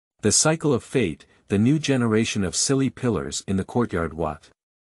The cycle of fate, the new generation of silly pillars in the courtyard.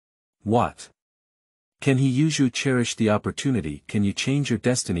 What? Can He Yuzhu cherish the opportunity? Can you change your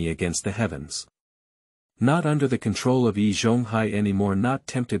destiny against the heavens? Not under the control of Yi Zhonghai anymore, not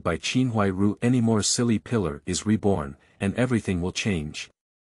tempted by Qinhuai Ru anymore. Silly pillar is reborn, and everything will change.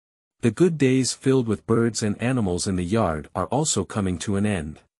 The good days filled with birds and animals in the yard are also coming to an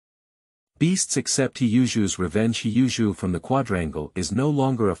end. Beasts accept He Yuzhu's revenge. He Yuzhu from the Quadrangle is no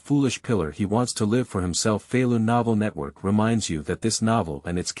longer a foolish pillar. He wants to live for himself. Falun Novel Network reminds you that this novel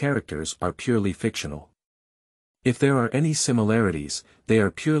and its characters are purely fictional. If there are any similarities, they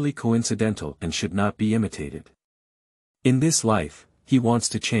are purely coincidental and should not be imitated. In this life, he wants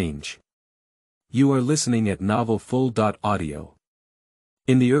to change. You are listening at novelfull.audio.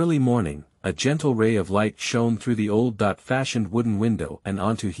 In the early morning, a gentle ray of light shone through the old-fashioned wooden window and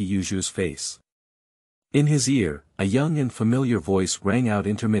onto He Yuzhu's face. In his ear, a young and familiar voice rang out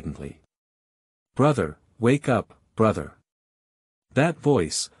intermittently. "Brother, wake up, brother." That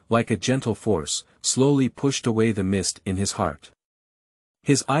voice, like a gentle force, slowly pushed away the mist in his heart.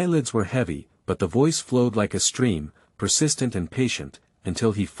 His eyelids were heavy, but the voice flowed like a stream, persistent and patient,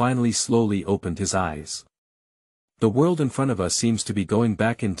 until he finally slowly opened his eyes. The world in front of us seems to be going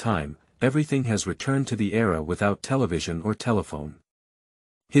back in time. Everything has returned to the era without television or telephone.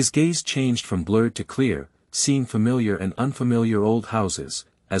 His gaze changed from blurred to clear, seeing familiar and unfamiliar old houses,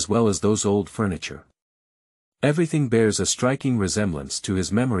 as well as those old furniture. Everything bears a striking resemblance to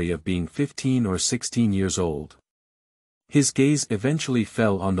his memory of being 15 or 16 years old. His gaze eventually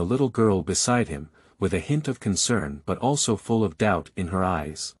fell on the little girl beside him, with a hint of concern but also full of doubt in her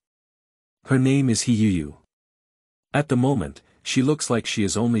eyes. Her name is He Yuzhu. At the moment, she looks like she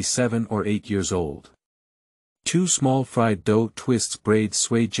is only 7 or 8 years old. Two small fried dough twists braids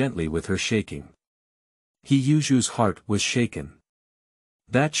sway gently with her shaking. He Yuzhu's heart was shaken.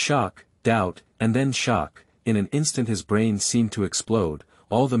 That shock, doubt, and then shock, in an instant his brain seemed to explode,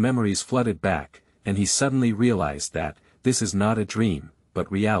 all the memories flooded back, and he suddenly realized that, this is not a dream,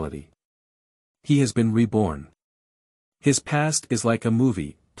 but reality. He has been reborn. His past is like a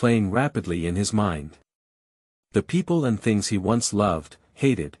movie, playing rapidly in his mind. The people and things he once loved,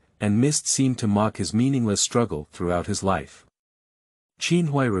 hated, and missed seemed to mock his meaningless struggle throughout his life.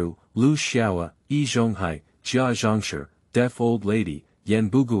 Qinhuai Ru, Lu Xiaoa, Yi Zhonghai, Jia Zhongshi, deaf old lady, Yan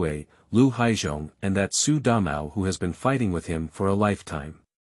Bugui, Lu Haizhong, and that Su Damao who has been fighting with him for a lifetime.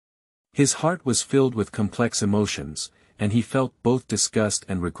 His heart was filled with complex emotions, and he felt both disgust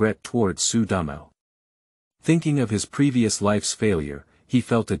and regret towards Su Damao. Thinking of his previous life's failure, he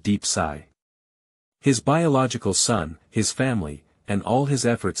felt a deep sigh. His biological son, his family, and all his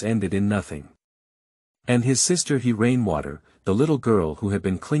efforts ended in nothing. And his sister Rainwater, the little girl who had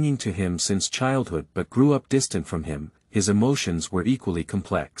been clinging to him since childhood but grew up distant from him, his emotions were equally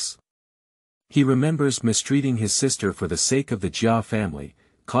complex. He remembers mistreating his sister for the sake of the Jia family,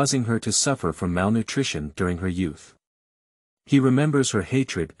 causing her to suffer from malnutrition during her youth. He remembers her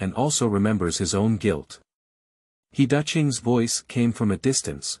hatred and also remembers his own guilt. He Duqing's voice came from a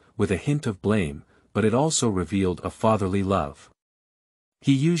distance, with a hint of blame, but it also revealed a fatherly love.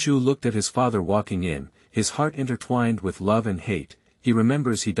 He Yuzhu looked at his father walking in, his heart intertwined with love and hate. He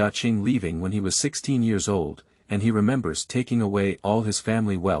remembers He Duqing leaving when he was 16 years old, and he remembers taking away all his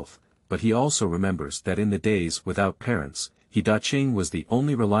family wealth, but he also remembers that in the days without parents, He Duqing was the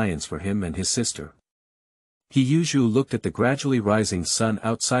only reliance for him and his sister. He Yuzhu looked at the gradually rising sun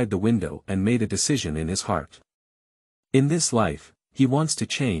outside the window and made a decision in his heart. In this life, he wants to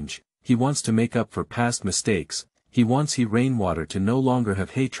change. He wants to make up for past mistakes. He wants Rainwater to no longer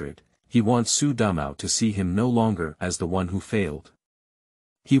have hatred. He wants Su Damao to see him no longer as the one who failed.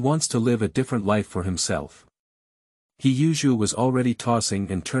 He wants to live a different life for himself. He Yuzhu was already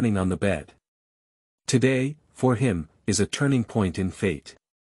tossing and turning on the bed. Today, for him, is a turning point in fate.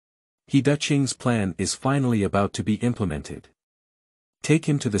 He Duqing's plan is finally about to be implemented. Take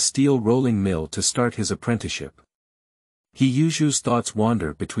him to the steel rolling mill to start his apprenticeship. He Yuzhu's thoughts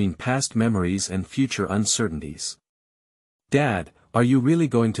wander between past memories and future uncertainties. Dad, are you really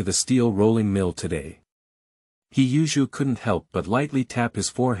going to the steel rolling mill today? He Yuzhu couldn't help but lightly tap his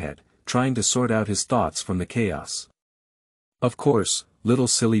forehead, trying to sort out his thoughts from the chaos. Of course, little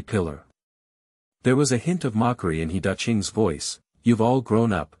silly pillar. There was a hint of mockery in He Duqing's voice. You've all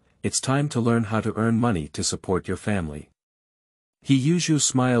grown up, it's time to learn how to earn money to support your family. He Yuzhu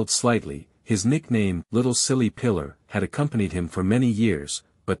smiled slightly. His nickname, Little Silly Pillar, had accompanied him for many years,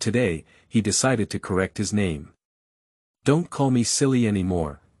 but today, he decided to correct his name. Don't call me silly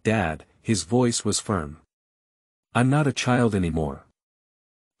anymore, Dad, his voice was firm. I'm not a child anymore.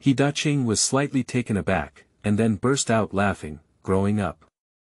 He Duqing was slightly taken aback, and then burst out laughing. Growing up.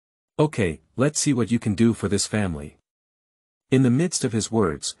 Okay, let's see what you can do for this family. In the midst of his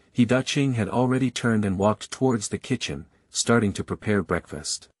words, He Yuzhu had already turned and walked towards the kitchen, starting to prepare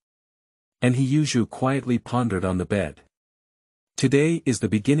breakfast. And He Yuzhu quietly pondered on the bed. Today is the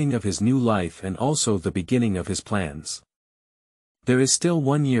beginning of his new life and also the beginning of his plans. There is still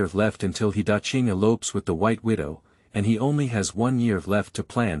 1 year left until He Yuzhu elopes with the White Widow, and he only has 1 year left to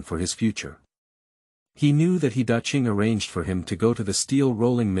plan for his future. He knew that He Yuzhu arranged for him to go to the steel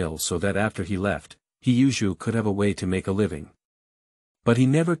rolling mill so that after he left, He Yuzhu could have a way to make a living. But he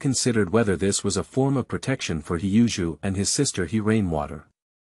never considered whether this was a form of protection for He Yuzhu and his sister He Rainwater.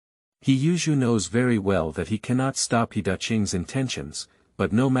 He Yuzhu knows very well that he cannot stop He Yuzhu's intentions,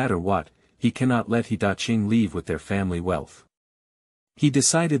 but no matter what, he cannot let He Yuzhu leave with their family wealth. He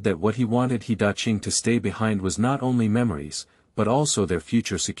decided that what he wanted He Yuzhu to stay behind was not only memories, but also their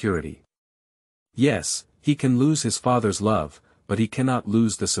future security. Yes, he can lose his father's love, but he cannot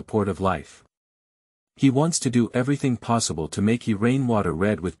lose the support of life. He wants to do everything possible to make He Rainwater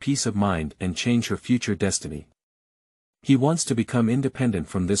red with peace of mind and change her future destiny. He wants to become independent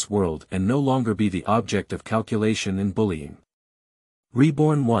from this world and no longer be the object of calculation and bullying.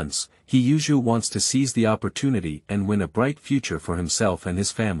 Reborn once, He Yuzhu wants to seize the opportunity and win a bright future for himself and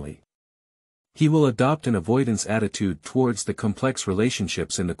his family. He will adopt an avoidance attitude towards the complex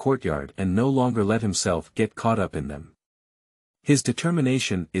relationships in the courtyard and no longer let himself get caught up in them. His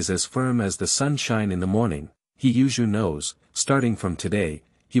determination is as firm as the sunshine in the morning. He Yuzhu knows, starting from today,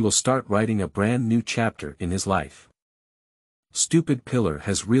 he will start writing a brand new chapter in his life. Stupid Pillar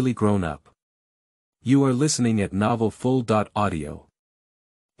has really grown up. You are listening at novelfull.audio.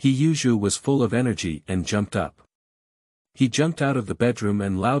 He Yuzhu was full of energy and jumped up. He jumped out of the bedroom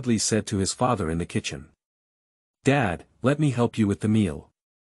and loudly said to his father in the kitchen. Dad, let me help you with the meal.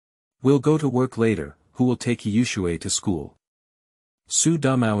 We'll go to work later. Who will take He Yuzhu to school? Su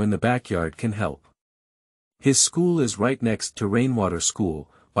Damao in the backyard can help. His school is right next to Rainwater School.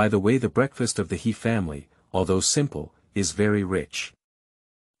 By the way, the breakfast of the He family, although simple, is very rich.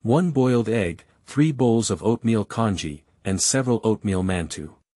 1 boiled egg, 3 bowls of oatmeal congee, and several oatmeal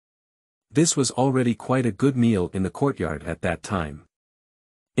mantou. This was already quite a good meal in the courtyard at that time.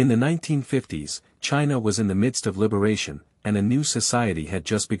 In the 1950s, China was in the midst of liberation, and a new society had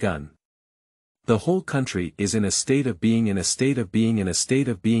just begun. The whole country is in a state of being in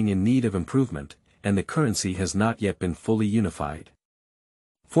need of improvement, and the currency has not yet been fully unified.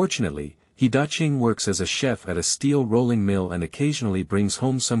 Fortunately, He Yuzhu works as a chef at a steel rolling mill and occasionally brings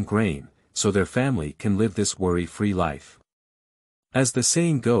home some grain, so their family can live this worry-free life. As the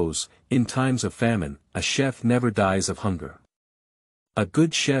saying goes, in times of famine, a chef never dies of hunger. A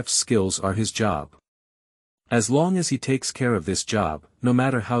good chef's skills are his job. As long as he takes care of this job, no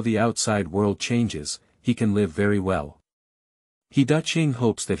matter how the outside world changes, he can live very well. He Yuzhu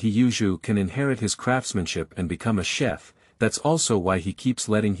hopes that He Yuzhu can inherit his craftsmanship and become a chef. That's also why he keeps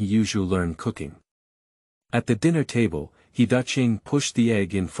letting He Yuzhu learn cooking. At the dinner table, He Yuzhu pushed the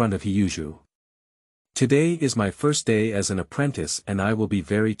egg in front of He Yuzhu. Today is my first day as an apprentice and I will be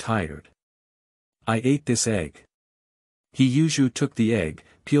very tired. I ate this egg. He Yuzhu took the egg,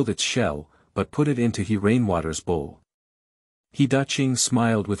 peeled its shell, but put it into He Rainwater's bowl. He Yuzhu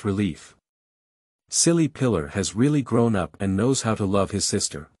smiled with relief. Silly Pillar has really grown up and knows how to love his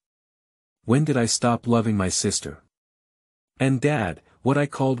sister. When did I stop loving my sister? And Dad, what I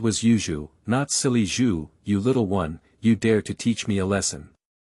called was Yuzhu, not silly Zhu. You little one, you dare to teach me a lesson.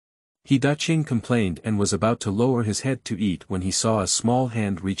 He Yuzhu complained and was about to lower his head to eat when he saw a small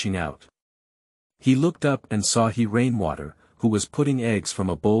hand reaching out. He looked up and saw He Rainwater, who was putting eggs from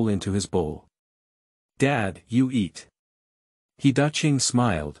a bowl into his bowl. Dad, you eat. He Yuzhu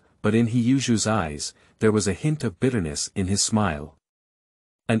smiled, but in He Yuzhu's eyes, there was a hint of bitterness in his smile.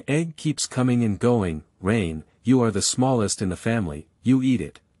 An egg keeps coming and going. Rain, you are the smallest in the family, you eat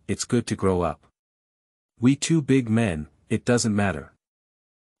it, it's good to grow up. We 2 big men, it doesn't matter.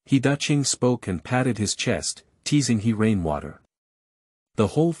 He Yuzhu spoke and patted his chest, teasing He Rainwater.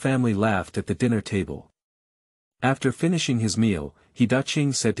 The whole family laughed at the dinner table. After finishing his meal, He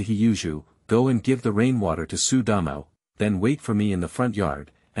Yuzhu said to He Yuzhu, go and give the rainwater to Su Damao, then wait for me in the front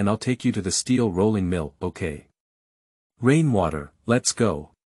yard, and I'll take you to the steel rolling mill, okay? Rainwater, let's go.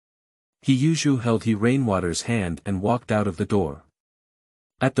 He Yuzhu held He Rainwater's hand and walked out of the door.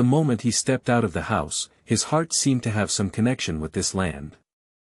 At the moment he stepped out of the house, his heart seemed to have some connection with this land.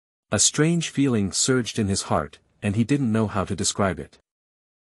 A strange feeling surged in his heart, and he didn't know how to describe it.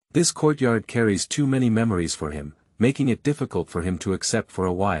 This courtyard carries too many memories for him, making it difficult for him to accept for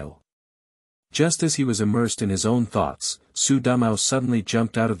a while. Just as he was immersed in his own thoughts, Su Damao suddenly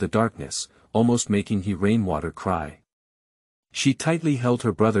jumped out of the darkness, almost making He Rainwater cry. She tightly held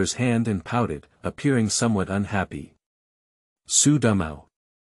her brother's hand and pouted, appearing somewhat unhappy. Su Dumao.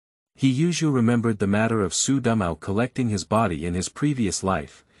 He Yuzhu remembered the matter of Su Dumao collecting his body in his previous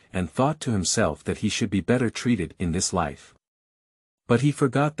life, and thought to himself that he should be better treated in this life. But he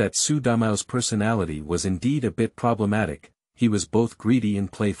forgot that Su Damao's personality was indeed a bit problematic. He was both greedy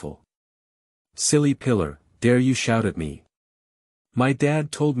and playful. Silly pillar, dare you shout at me? My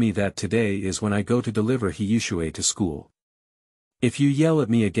dad told me that today is when I go to deliver He Yuzhu to school. If you yell at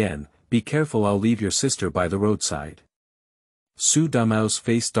me again, be careful, I'll leave your sister by the roadside. Su Damao's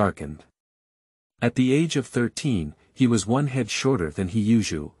face darkened. At the age of 13, he was one head shorter than He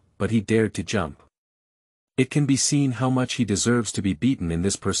Yuzhu, but he dared to jump. It can be seen how much he deserves to be beaten in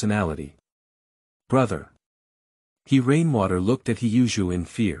this personality. Brother. He Rainwater looked at He Yuzhu in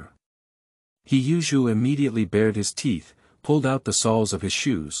fear. He Yuzhu immediately bared his teeth, pulled out the soles of his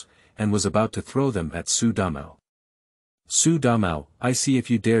shoes, and was about to throw them at Su Damao. Su Damao, I see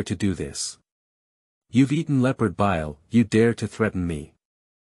if you dare to do this. You've eaten leopard bile, you dare to threaten me.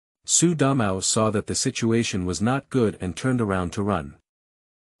 Su Damao saw that the situation was not good and turned around to run.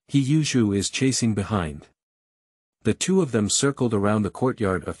 He Yuzhu is chasing behind. The two of them circled around the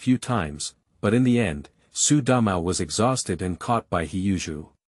courtyard a few times, but in the end, Su Damao was exhausted and caught by He Yuzhu.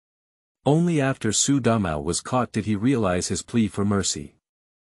 Only after Su Damao was caught did he realize his plea for mercy.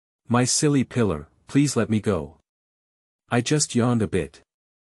 My silly pillar, please let me go. I just yawned a bit.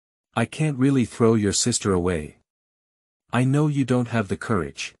 I can't really throw your sister away. I know you don't have the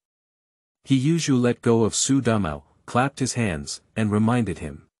courage. He Yuzhu let go of Su Damao, clapped his hands, and reminded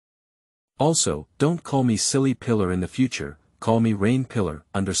him. Also, don't call me silly pillar in the future, call me rain pillar,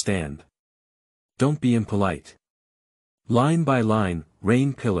 understand? Don't be impolite. Line by line,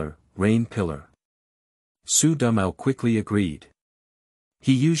 rain pillar, rain pillar. Su Damao quickly agreed.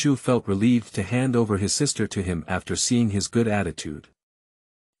 He Yuzhu felt relieved to hand over his sister to him after seeing his good attitude.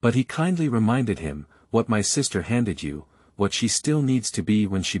 But he kindly reminded him, what my sister handed you, what she still needs to be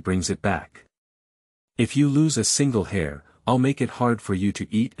when she brings it back. If you lose a single hair, I'll make it hard for you to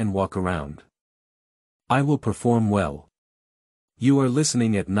eat and walk around. I will perform well. You are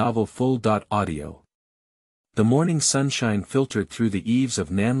listening at Novel Full.audio. The morning sunshine filtered through the eaves of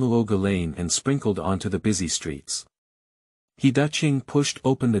Nanluoga Lane and sprinkled onto the busy streets. He Daqing pushed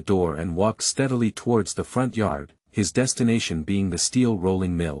open the door and walked steadily towards the front yard, his destination being the steel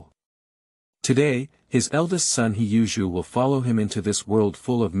rolling mill. Today, his eldest son He Yuzhu will follow him into this world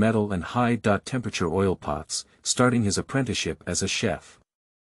full of metal and high-temperature oil pots, starting his apprenticeship as a chef.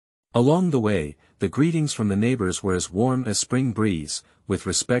 Along the way, the greetings from the neighbors were as warm as spring breeze, with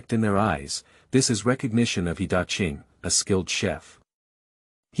respect in their eyes. This is recognition of He Daqing, a skilled chef.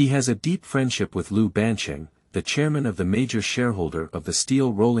 He has a deep friendship with Lu Banqing, the chairman of the major shareholder of the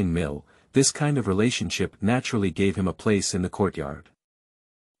steel rolling mill. This kind of relationship naturally gave him a place in the courtyard.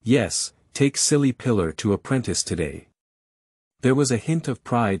 Yes, take silly pillar to apprentice today. There was a hint of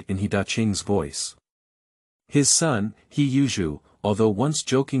pride in He Daqing's voice. His son, He Yuzhu, although once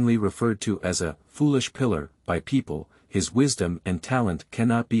jokingly referred to as a foolish pillar by people, his wisdom and talent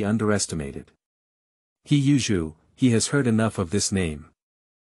cannot be underestimated. He Yuzhu, he has heard enough of this name.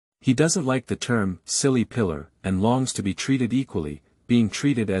 He doesn't like the term silly pillar and longs to be treated equally, being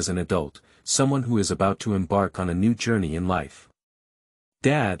treated as an adult, someone who is about to embark on a new journey in life.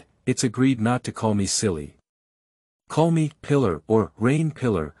 Dad, it's agreed not to call me silly. Call me pillar or rain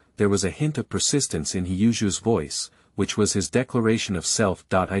pillar. There was a hint of persistence in He Yuzhu's voice, which was his declaration of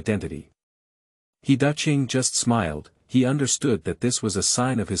self-identity. He Daqing just smiled. He understood that this was a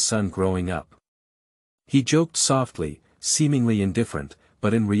sign of his son growing up. He joked softly, seemingly indifferent,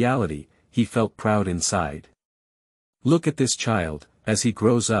 but in reality, he felt proud inside. Look at this child, as he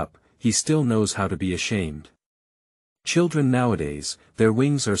grows up, he still knows how to be ashamed. Children nowadays, their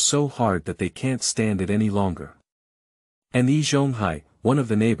wings are so hard that they can't stand it any longer. And Yi Zhonghai, one of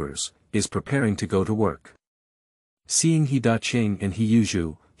the neighbors, is preparing to go to work. Seeing He Daqing and He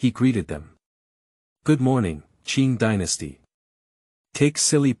Yuzhu, he greeted them. Good morning, Qing dynasty. Take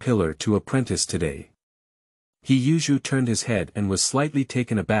silly pillar to apprentice today. He Yuzhu turned his head and was slightly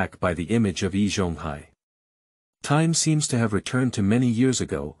taken aback by the image of Yi Zhonghai. Time seems to have returned to many years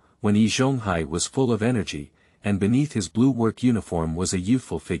ago, when Yi Zhonghai was full of energy, and beneath his blue work uniform was a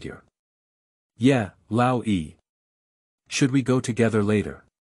youthful figure. Yeah, Lao Yi. Should we go together later?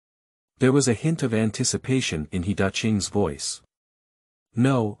 There was a hint of anticipation in He Daqing's voice.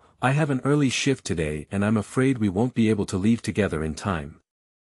 No, I have an early shift today and I'm afraid we won't be able to leave together in time.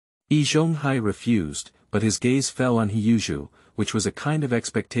 Yi Zhonghai refused, but his gaze fell on He Yuzhu, which was a kind of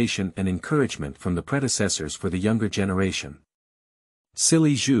expectation and encouragement from the predecessors for the younger generation.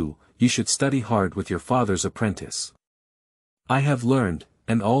 Silly Zhu, you should study hard with your father's apprentice. I have learned,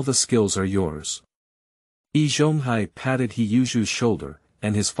 and all the skills are yours. Yi Zhonghai patted He Yuzhu's shoulder,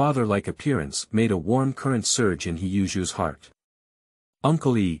 and his father-like appearance made a warm current surge in He Yuzhu's heart.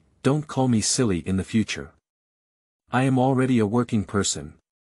 Uncle Yi, don't call me silly in the future. I am already a working person.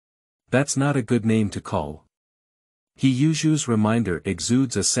 That's not a good name to call. He Yuzhu's reminder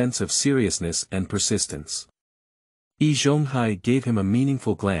exudes a sense of seriousness and persistence. Yi Zhonghai gave him a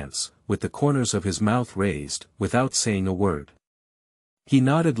meaningful glance, with the corners of his mouth raised, without saying a word. He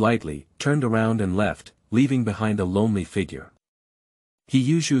nodded lightly, turned around and left, leaving behind a lonely figure. He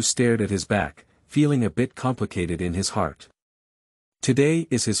Yuzhu stared at his back, feeling a bit complicated in his heart. Today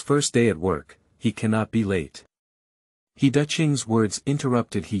is his first day at work, he cannot be late. He Duqing's words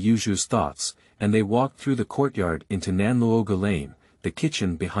interrupted He Yuzhu's thoughts, and they walked through the courtyard into Nanluoga Lane, the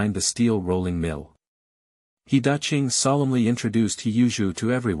kitchen behind the steel rolling mill. He Duqing solemnly introduced He Yuzhu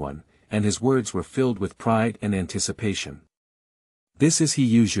to everyone, and his words were filled with pride and anticipation. This is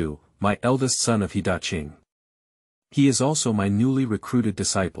He Yuzhu, my eldest son of He Duqing. He is also my newly recruited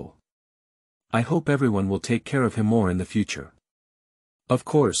disciple. I hope everyone will take care of him more in the future. Of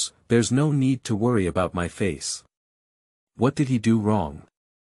course, there's no need to worry about my face. What did he do wrong?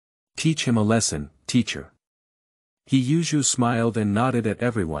 Teach him a lesson, teacher. He Yuzhu smiled and nodded at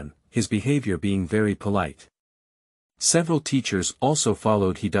everyone, his behavior being very polite. Several teachers also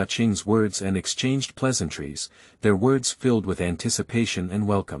followed He Duqing's words and exchanged pleasantries, their words filled with anticipation and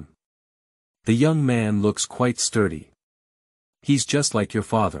welcome. The young man looks quite sturdy. He's just like your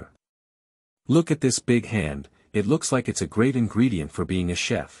father. Look at this big hand, it looks like it's a great ingredient for being a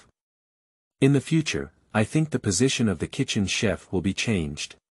chef. In the future, I think the position of the kitchen chef will be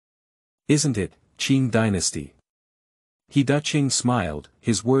changed. Isn't it, Qing dynasty? He Duqing smiled,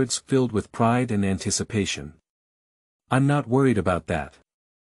 his words filled with pride and anticipation. I'm not worried about that.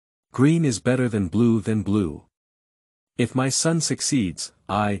 Green is better than blue. If my son succeeds,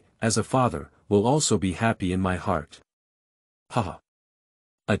 I, as a father, will also be happy in my heart. Haha.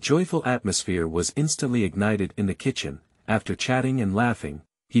 A joyful atmosphere was instantly ignited in the kitchen. After chatting and laughing,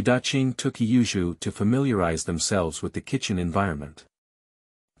 He Duqing took He Yuzhu to familiarize themselves with the kitchen environment.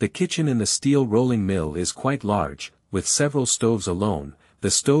 The kitchen in the steel rolling mill is quite large, with several stoves alone. The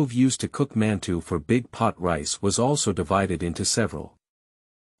stove used to cook mantu for big pot rice was also divided into several.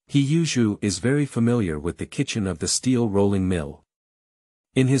 He Yuzhu is very familiar with the kitchen of the steel rolling mill.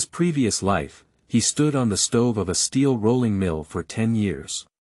 In his previous life, he stood on the stove of a steel rolling mill for 10 years.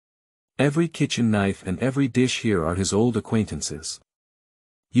 Every kitchen knife and every dish here are his old acquaintances.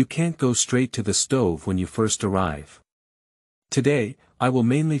 You can't go straight to the stove when you first arrive. Today, I will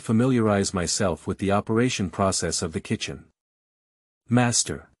mainly familiarize myself with the operation process of the kitchen.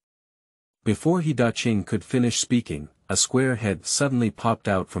 Master. Before He Duqing could finish speaking, a square head suddenly popped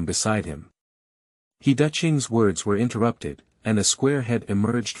out from beside him. He Duqing's words were interrupted, and a square head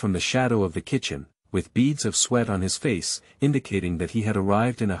emerged from the shadow of the kitchen, with beads of sweat on his face, indicating that he had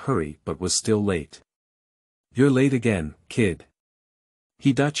arrived in a hurry but was still late. You're late again, kid.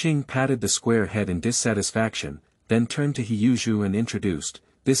 He Duqing patted the square head in dissatisfaction, then turned to He Yuzhu and introduced,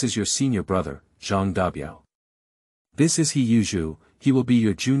 this is your senior brother, Zhang Dabiao. This is He Yuzhu, he will be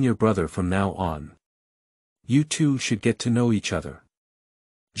your junior brother from now on. You two should get to know each other.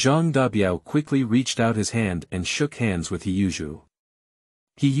 Zhang Dabiao quickly reached out his hand and shook hands with He Yuzhu.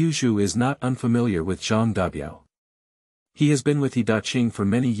 He Yuzhu is not unfamiliar with Zhang Dabiao. He has been with He Duqing for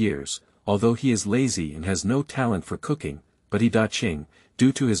many years, although he is lazy and has no talent for cooking, but He Duqing,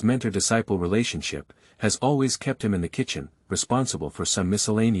 due to his mentor-disciple relationship, has always kept him in the kitchen, responsible for some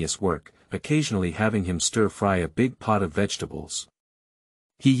miscellaneous work, occasionally having him stir-fry a big pot of vegetables.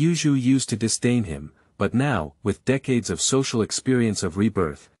 He Yuzhu used to disdain him, but now, with decades of social experience of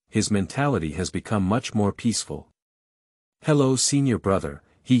rebirth, his mentality has become much more peaceful. Hello senior brother,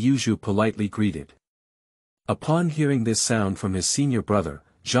 He Yuzhu politely greeted. Upon hearing this sound from his senior brother,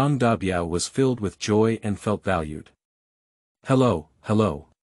 Zhang Dabiao was filled with joy and felt valued. Hello.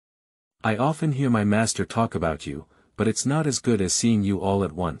 I often hear my master talk about you, but it's not as good as seeing you all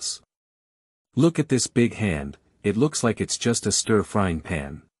at once. Look at this big hand, it looks like it's just a stir-frying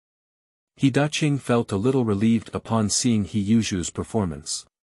pan. He Duqing felt a little relieved upon seeing He Yuzhu's performance.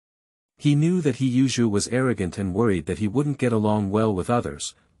 He knew that He Yuzhu was arrogant and worried that he wouldn't get along well with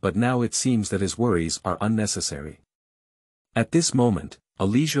others, but now it seems that his worries are unnecessary. At this moment, a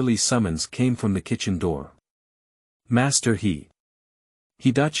leisurely summons came from the kitchen door. Master He.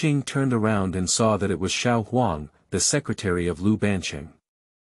 He Duqing turned around and saw that it was Xiao Huang, the secretary of Lu Banqing.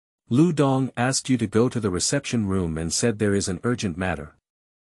 Lu Dong asked you to go to the reception room and said there is an urgent matter.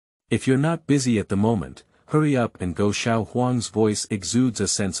 If you're not busy at the moment, hurry up and go. Xiao Huang's voice exudes a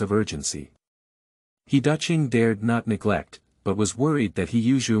sense of urgency. He Duqing dared not neglect, but was worried that He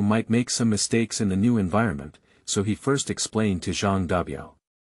Yuzhu might make some mistakes in the new environment, so he first explained to Zhang Dabiao.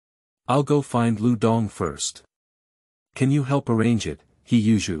 "I'll go find Lu Dong first. Can you help arrange it, He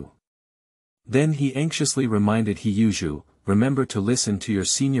Yuzhu?" Then he anxiously reminded He Yuzhu, "Remember to listen to your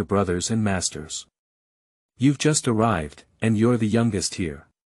senior brothers and masters. You've just arrived, and you're the youngest here.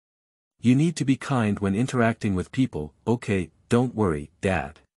 You need to be kind when interacting with people." "Okay, don't worry,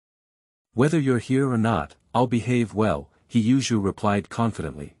 Dad. Whether you're here or not, I'll behave well," He Yuzhu replied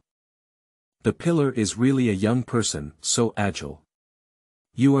confidently. The pillar is really a young person, so agile.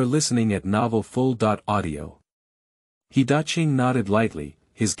 You are listening at Novel Full.audio. He Daqing nodded lightly,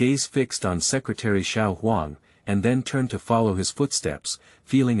 his gaze fixed on Secretary Xiao Huang, and then turned to follow his footsteps,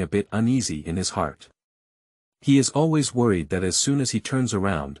 feeling a bit uneasy in his heart. He is always worried that as soon as he turns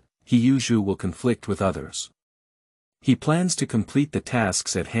around, He Yuzhu will conflict with others. He plans to complete the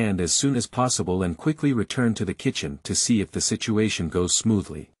tasks at hand as soon as possible and quickly return to the kitchen to see if the situation goes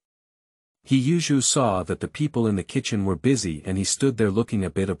smoothly. He Yuzhu saw that the people in the kitchen were busy and he stood there looking a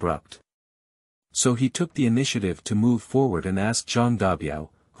bit abrupt. So he took the initiative to move forward and asked Zhang Dabiao,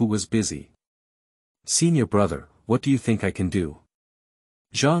 who was busy. "Senior brother, what do you think I can do?"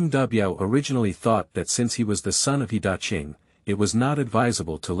 Zhang Dabiao originally thought that since he was the son of He Daqing, it was not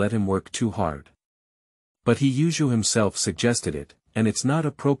advisable to let him work too hard. But He Yuzhu himself suggested it, and it's not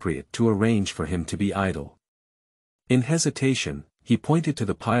appropriate to arrange for him to be idle. In hesitation, he pointed to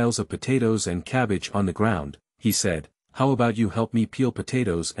the piles of potatoes and cabbage on the ground. He said, "How about you help me peel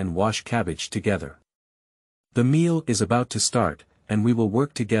potatoes and wash cabbage together? The meal is about to start, and we will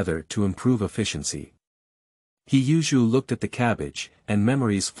work together to improve efficiency." He Yuzhu looked at the cabbage, and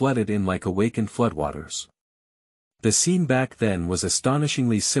memories flooded in like awakened floodwaters. The scene back then was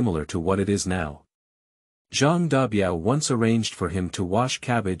astonishingly similar to what it is now. Zhang Dabiao once arranged for him to wash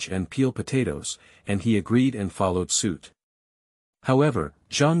cabbage and peel potatoes, and he agreed and followed suit. However,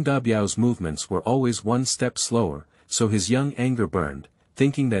 Zhang Dabiao's movements were always one step slower, so his young anger burned,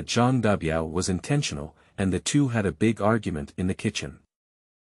 thinking that Zhang Dabiao was intentional, and the two had a big argument in the kitchen.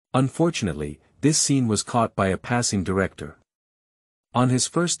 Unfortunately, this scene was caught by a passing director. On his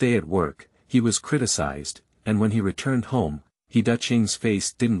first day at work, he was criticized, and when he returned home, He Daqing's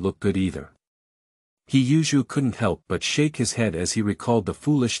face didn't look good either. He Yuzhu couldn't help but shake his head as he recalled the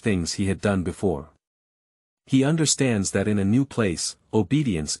foolish things he had done before. He understands that in a new place,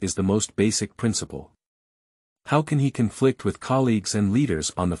 obedience is the most basic principle. How can he conflict with colleagues and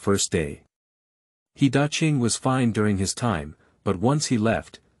leaders on the first day? He Daqing was fine during his time, but once he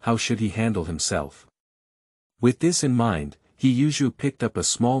left, how should he handle himself? With this in mind, He Yuzhu picked up a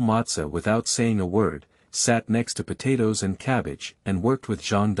small matzah without saying a word, sat next to potatoes and cabbage, and worked with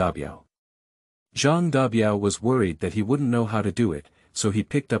Zhang Dabiao. Zhang Dabiao was worried that he wouldn't know how to do it, so he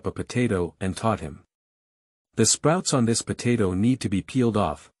picked up a potato and taught him. The sprouts on this potato need to be peeled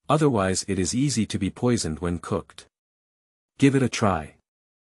off, otherwise it is easy to be poisoned when cooked. Give it a try.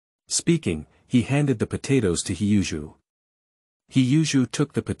 Speaking, he handed the potatoes to He Yuzhu. He Yuzhu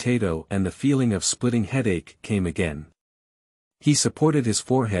took the potato and the feeling of splitting headache came again. He supported his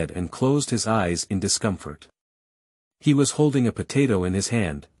forehead and closed his eyes in discomfort. He was holding a potato in his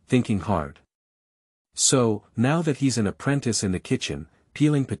hand, thinking hard. So, now that he's an apprentice in the kitchen,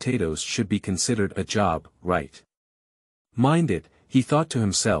 peeling potatoes should be considered a job, right? Mind it, he thought to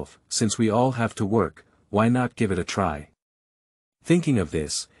himself, since we all have to work, why not give it a try? Thinking of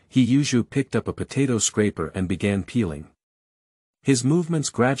this, He Yuzhu picked up a potato scraper and began peeling. His movements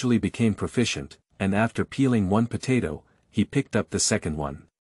gradually became proficient, and after peeling one potato, he picked up the second one.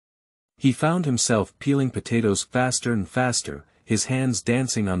 He found himself peeling potatoes faster and faster, his hands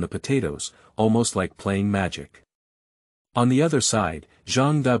dancing on the potatoes, almost like playing magic. On the other side,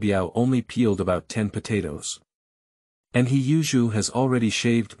 Zhang Dabiao only peeled about 10 potatoes. And He Yuzhu has already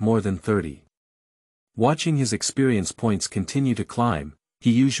shaved more than 30. Watching his experience points continue to climb,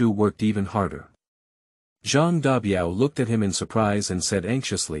 He Yuzhu worked even harder. Zhang Dabiao looked at him in surprise and said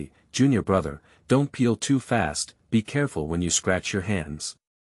anxiously, "Junior brother, don't peel too fast, be careful when you scratch your hands."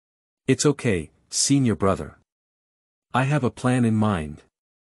 "It's okay, senior brother. I have a plan in mind."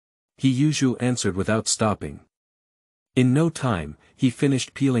 He Yuzhu answered without stopping. In no time, he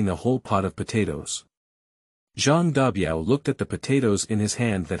finished peeling a whole pot of potatoes. Zhang Dabiao looked at the potatoes in his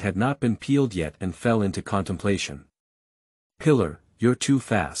hand that had not been peeled yet and fell into contemplation. "Pillar, you're too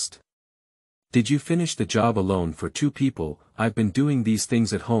fast. Did you finish the job alone for 2 people? I've been doing these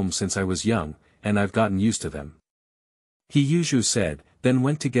things at home since I was young, and I've gotten used to them." He Yuzhu said, then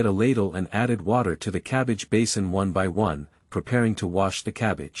went to get a ladle and added water to the cabbage basin one by one, preparing to wash the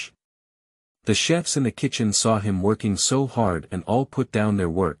cabbage. The chefs in the kitchen saw him working so hard and all put down their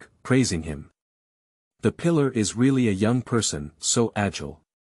work, praising him. The pillar is really a young person, so agile.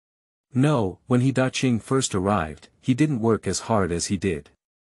 No, when He Daqing first arrived, he didn't work as hard as he did.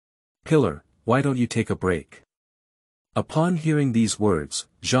 Pillar, why don't you take a break? Upon hearing these words,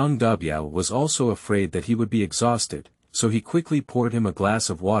 Zhang Dabiao was also afraid that he would be exhausted, so he quickly poured him a glass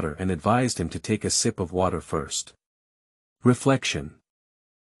of water and advised him to take a sip of water first. Reflection.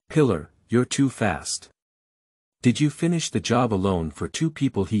 Pillar, you're too fast. Did you finish the job alone for two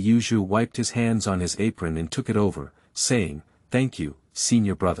people? He Yuzhu wiped his hands on his apron and took it over, saying, "Thank you,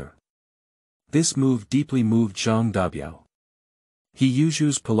 senior brother." This move deeply moved Zhang Dabiao. He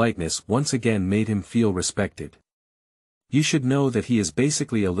Yuzhu's politeness once again made him feel respected. You should know that he is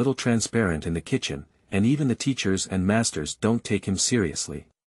basically a little transparent in the kitchen, and even the teachers and masters don't take him seriously.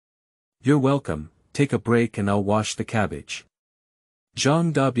 You're welcome, take a break and I'll wash the cabbage.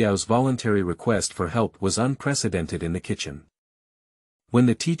 Zhang Dabiao's voluntary request for help was unprecedented in the kitchen. When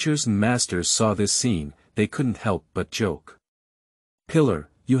the teachers and masters saw this scene, they couldn't help but joke. Pillar,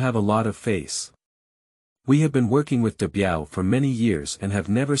 you have a lot of face. We have been working with Dabiao for many years and have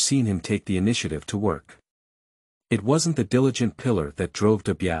never seen him take the initiative to work. It wasn't the diligent Pillar that drove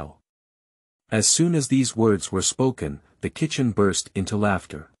Dabiao. As soon as these words were spoken, the kitchen burst into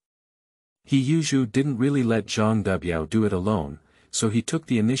laughter. He Yuzhu didn't really let Zhang Dabiao do it alone, so he took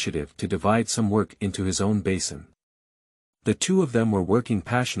the initiative to divide some work into his own basin. The two of them were working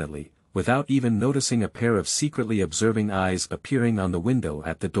passionately, without even noticing a pair of secretly observing eyes appearing on the window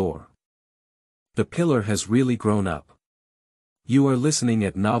at the door. The Pillar has really grown up. You are listening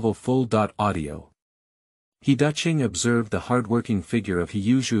at Novel Full.audio. He Daqing observed the hard-working figure of He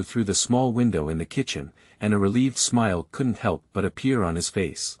Yuzhu through the small window in the kitchen, and a relieved smile couldn't help but appear on his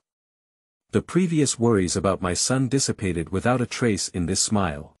face. The previous worries about my son dissipated without a trace in this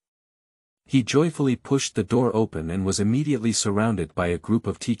smile. He joyfully pushed the door open and was immediately surrounded by a group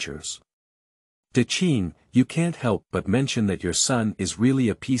of teachers. Daqing, you can't help but mention that your son is really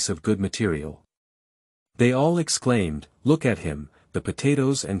a piece of good material. They all exclaimed, look at him, the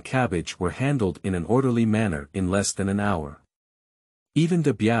potatoes and cabbage were handled in an orderly manner in less than an hour. Even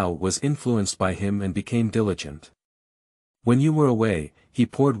Dabiao was influenced by him and became diligent. When you were away, he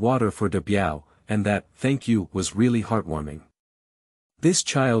poured water for Dabiao, and that, thank you, was really heartwarming. This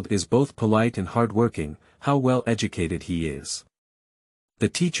child is both polite and hardworking, how well educated he is. The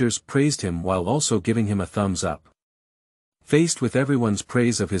teachers praised him while also giving him a thumbs up. Faced with everyone's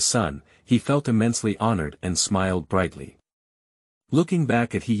praise of his son, he felt immensely honored and smiled brightly. Looking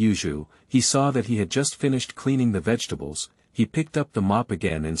back at He Yuzhu, he saw that he had just finished cleaning the vegetables. He picked up the mop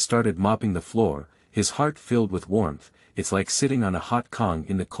again and started mopping the floor, his heart filled with warmth. It's like sitting on a hot kong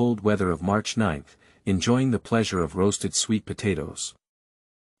in the cold weather of March 9th, enjoying the pleasure of roasted sweet potatoes.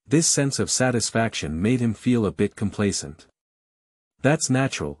 This sense of satisfaction made him feel a bit complacent. That's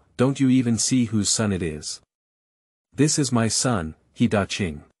natural, don't you even see whose son it is? This is my son, He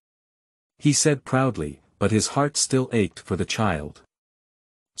Daqing. He said proudly, but his heart still ached for the child.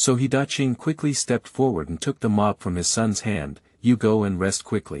 So He Daqing quickly stepped forward and took the mop from his son's hand. You go and rest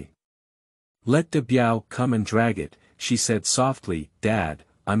quickly. Let Dabiao come and drag it, she said softly. Dad,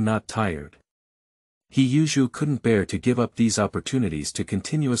 I'm not tired. He Yuzhu couldn't bear to give up these opportunities to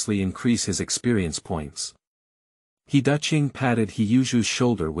continuously increase his experience points. He Daqing patted He Yuzhu's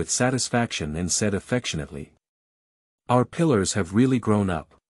shoulder with satisfaction and said affectionately, our pillars have really grown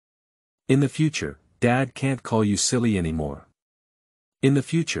up. In the future, Dad can't call you silly anymore. In the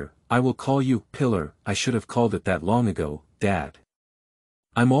future, I will call you Pillar. I should have called it that long ago, Dad.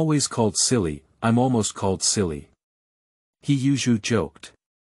 I'm always called silly, I'm almost called silly. He Yuzhu joked.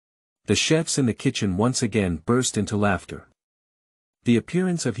 The chefs in the kitchen once again burst into laughter. The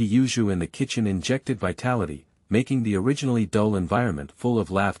appearance of He Yuzhu in the kitchen injected vitality, making the originally dull environment full of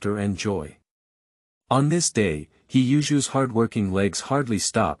laughter and joy. On this day, He Yuzhu's hard-working legs hardly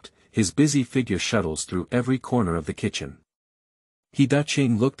stopped, his busy figure shuttles through every corner of the kitchen. He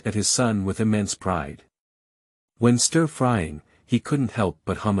Daqing looked at his son with immense pride. When stir-frying, he couldn't help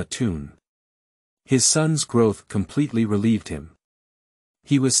but hum a tune. His son's growth completely relieved him.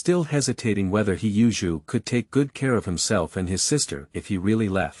 He was still hesitating whether He Yuzhu could take good care of himself and his sister if he really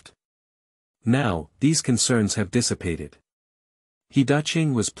left. Now, these concerns have dissipated. He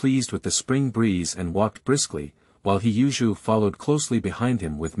Daqing was pleased with the spring breeze and walked briskly, while He Yuzhu followed closely behind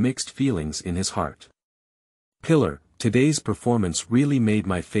him with mixed feelings in his heart. Pillar, today's performance really made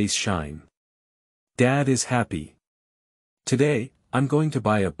my face shine. Dad is happy. Today, I'm going to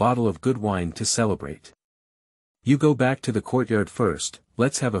buy a bottle of good wine to celebrate. You go back to the courtyard first,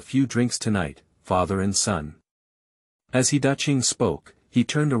 let's have a few drinks tonight, father and son. As He Daqing spoke, he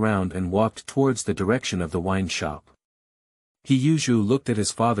turned around and walked towards the direction of the wine shop. He Yuzhu looked at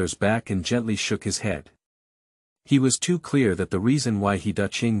his father's back and gently shook his head. He was too clear that the reason why He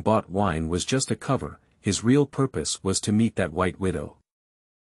Daqing bought wine was just a cover, his real purpose was to meet that white widow.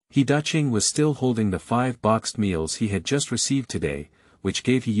 He Daqing was still holding the 5 boxed meals he had just received today, which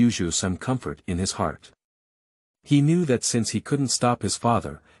gave He Yuzhu some comfort in his heart. He knew that since he couldn't stop his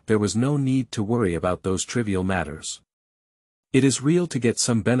father, there was no need to worry about those trivial matters. It is real to get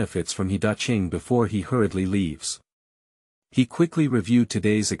some benefits from He Daqing before he hurriedly leaves. He quickly reviewed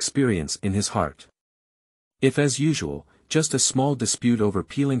today's experience in his heart. If as usual, just a small dispute over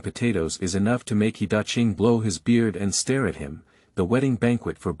peeling potatoes is enough to make He Daqing blow his beard and stare at him, the wedding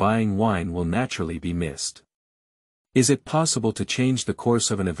banquet for buying wine will naturally be missed. Is it possible to change the course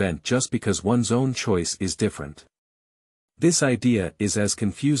of an event just because one's own choice is different? This idea is as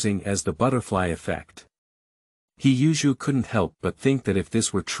confusing as the butterfly effect. He Yuzhu couldn't help but think that if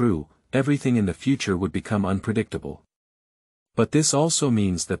this were true, everything in the future would become unpredictable. But this also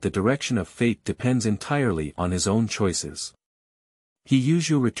means that the direction of fate depends entirely on his own choices. He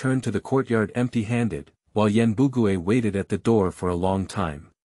Yuzhu returned to the courtyard empty-handed, while Yen Bugue waited at the door for a long time.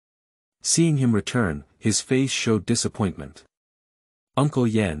 Seeing him return, his face showed disappointment. "Uncle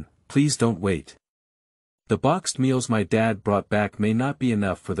Yen, please don't wait. The boxed meals my dad brought back may not be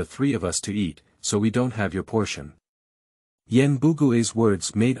enough for the 3 of us to eat, so we don't have your portion." Yen Bugue's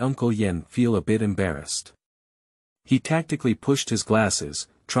words made Uncle Yen feel a bit embarrassed. He tactically pushed his glasses,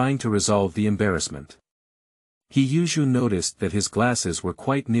 trying to resolve the embarrassment. He Yuzhu noticed that his glasses were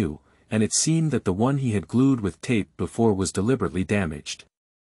quite new, and it seemed that the one he had glued with tape before was deliberately damaged.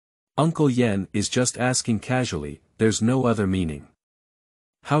 Uncle Yen is just asking casually, there's no other meaning.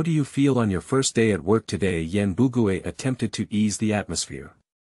 "How do you feel on your first day at work today?" Yen Bugue attempted to ease the atmosphere.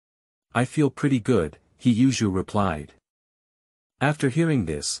 "I feel pretty good," He Yuzhu replied. After hearing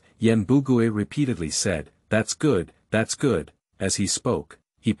this, Yen Bugue repeatedly said, that's good," as he spoke,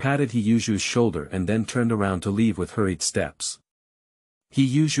 he patted He Yuzhu's shoulder and then turned around to leave with hurried steps. He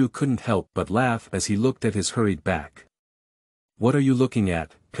Yuzhu couldn't help but laugh as he looked at his hurried back. "What are you looking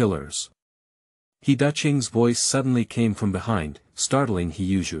at, pillars?" He Daqing's voice suddenly came from behind, startling He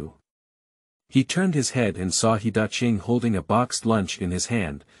Yuzhu. He turned his head and saw He Daqing holding a boxed lunch in his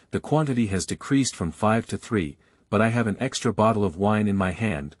hand. "The quantity has decreased from 5 to 3, but I have an extra bottle of wine in my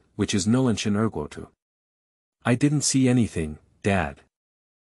hand, which is Nolanchen Erguotu." "I didn't see anything, Dad.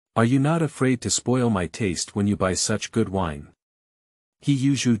 Are you not afraid to spoil my taste when you buy such good wine?" He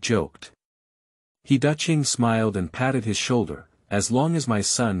Yuzhu joked. He Daqing smiled and patted his shoulder. "As long as my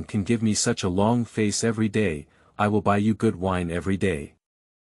son can give me such a long face every day, I will buy you good wine every day."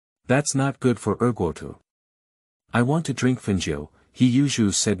 "That's not good for Erguotu. I want to drink Fengjiu," He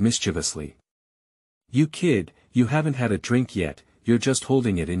Yuzhu said mischievously. "You kid, you haven't had a drink yet, you're just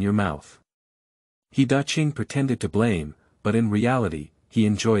holding it in your mouth." He Daqing pretended to blame, but in reality, he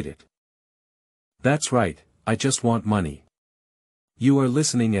enjoyed it. "That's right, I just want money." You are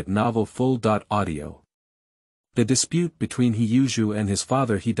listening at Novel Full.audio. The dispute between He Yuzhu and his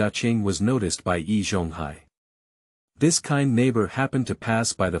father He Daqing was noticed by Yi Zhonghai. This kind neighbor happened to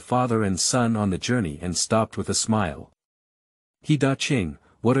pass by the father and son on the journey and stopped with a smile. "He Daqing,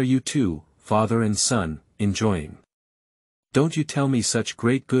 what are you two, father and son, enjoying? Don't you tell me such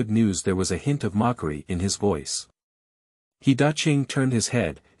great good news?" There was a hint of mockery in his voice. He Daqing turned his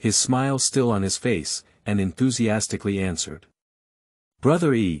head, his smile still on his face, and enthusiastically answered.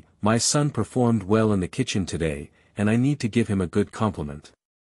 "Brother Yi, my son performed well in the kitchen today, and I need to give him a good compliment.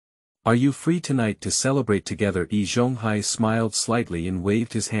 Are you free tonight to celebrate together?" Yi Zhonghai smiled slightly and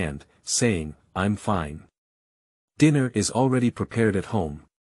waved his hand, saying, "I'm fine. Dinner is already prepared at home.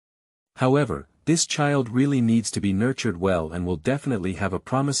 However, this child really needs to be nurtured well and will definitely have a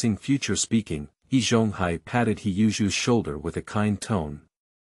promising future." Speaking, Yi Zhonghai patted He Yuzhu's shoulder with a kind tone.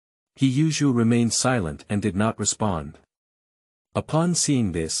 He Yuzhu remained silent and did not respond. Upon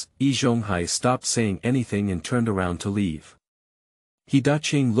seeing this, Yi Zhonghai stopped saying anything and turned around to leave. He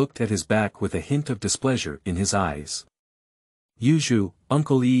Daqing looked at his back with a hint of displeasure in his eyes. "Yuzhu,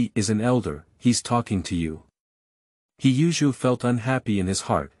 Uncle Yi is an elder, he's talking to you." He Yuzhu felt unhappy in his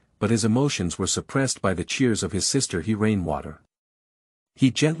heart, but his emotions were suppressed by the cheers of his sister He Rainwater.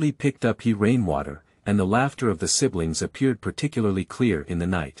 He gently picked up He Rainwater, and the laughter of the siblings appeared particularly clear in the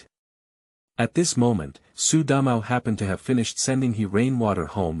night. At this moment, Su Damao happened to have finished sending He Rainwater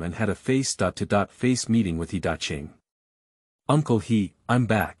home and had a face-to-face meeting with He Daqing. "Uncle He, I'm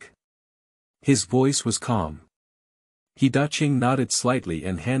back." His voice was calm. He Daqing nodded slightly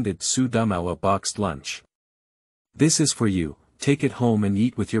and handed Su Damao a boxed lunch. "This is for you, take it home and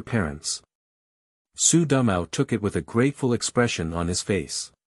eat with your parents." Su Damao took it with a grateful expression on his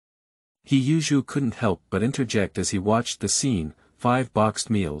face. He Yuzhu couldn't help but interject as he watched the scene. 5 boxed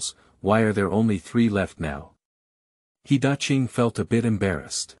meals, why are there only 3 left now? He Daqing felt a bit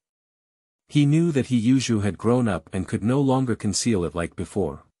embarrassed. He knew that He Yuzhu had grown up and could no longer conceal it like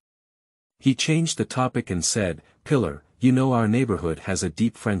before. He changed the topic and said, Pillar, you know our neighborhood has a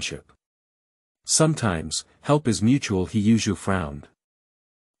deep friendship. Sometimes, help is mutual. He Yuzhu frowned.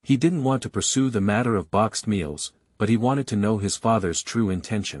 He didn't want to pursue the matter of boxed meals, but he wanted to know his father's true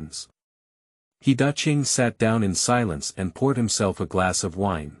intentions. He Daqing sat down in silence and poured himself a glass of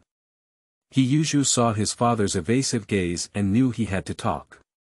wine. He Yuzhu saw his father's evasive gaze and knew he had to talk.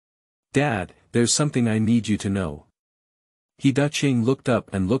 Dad, there's something I need you to know. He Daqing looked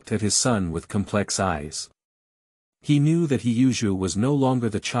up and looked at his son with complex eyes. He knew that He Yuzhu was no longer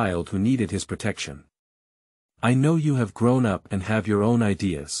the child who needed his protection. I know you have grown up and have your own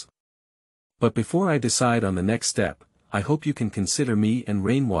ideas. But before I decide on the next step, I hope you can consider me and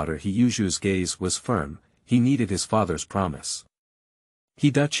Rainwater. He Yuzhu's gaze was firm, he needed his father's promise.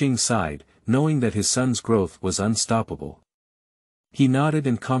 He Daqing sighed, knowing that his son's growth was unstoppable. He nodded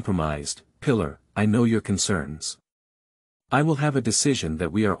and compromised, Pillar, I know your concerns. I will have a decision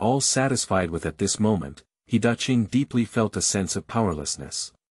that we are all satisfied with at this moment. He Daqing deeply felt a sense of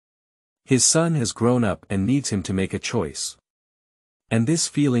powerlessness. His son has grown up and needs him to make a choice. And this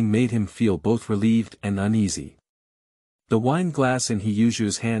feeling made him feel both relieved and uneasy. The wine glass in He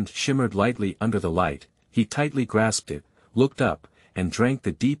Yuzhu's hand shimmered lightly under the light. He tightly grasped it, looked up, and drank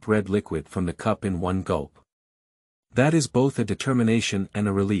the deep red liquid from the cup in one gulp. That is both a determination and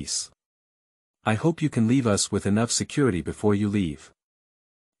a release. I hope you can leave us with enough security before you leave.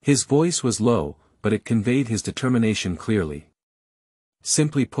 His voice was low, but it conveyed his determination clearly.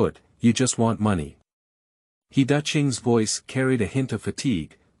 Simply put, you just want money. He Daqing's voice carried a hint of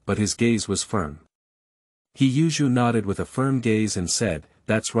fatigue, but his gaze was firm. He Yuzhu nodded with a firm gaze and said,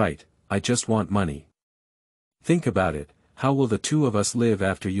 That's right, I just want money. Think about it, how will the two of us live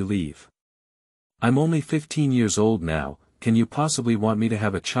after you leave? I'm only 15 years old now, can you possibly want me to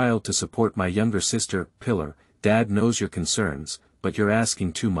have a child to support my younger sister? Pillar, Dad knows your concerns, but you're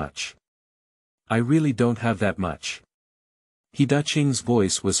asking too much. I really don't have that much. He Daqing's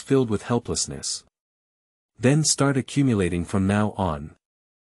voice was filled with helplessness. Then start accumulating from now on.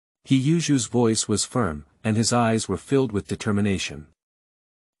 He Yuzhu's voice was firm, and his eyes were filled with determination.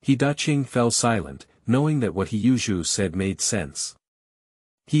 He Daqing fell silent, knowing that what He Yuzhu said made sense.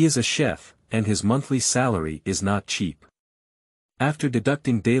 He is a chef, and his monthly salary is not cheap. After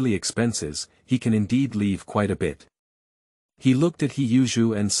deducting daily expenses, he can indeed leave quite a bit. He looked at He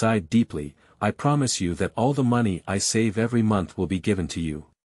Yuzhu and sighed deeply, I promise you that all the money I save every month will be given to you.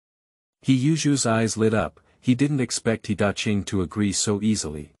 He Yuzhu's eyes lit up, he didn't expect He Daqing to agree so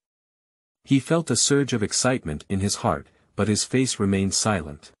easily. He felt a surge of excitement in his heart, but his face remained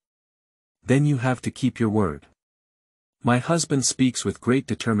silent. Then you have to keep your word. My husband speaks with great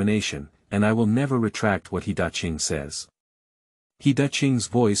determination, and I will never retract what He Daqing says. He Daqing's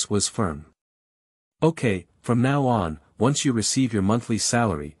voice was firm. Okay, from now on, once you receive your monthly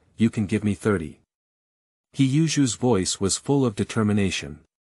salary, you can give me 30. He Yuzhu's voice was full of determination.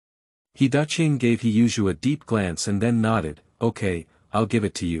 He Daqing gave He Yuzhu a deep glance and then nodded, okay, I'll give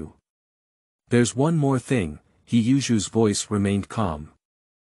it to you. There's one more thing, He Yuzhu's voice remained calm.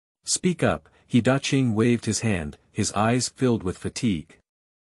 Speak up, He Daqing waved his hand, his eyes filled with fatigue.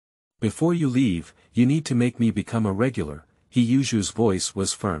 Before you leave, you need to make me become a regular. He Yuzhu's voice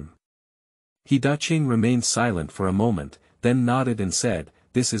was firm. He Daqing remained silent for a moment, then nodded and said,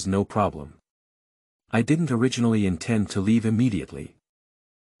 This is no problem. I didn't originally intend to leave immediately.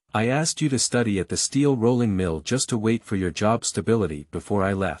 I asked you to study at the steel rolling mill just to wait for your job stability before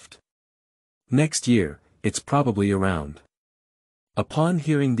I left. Next year, it's probably around. Upon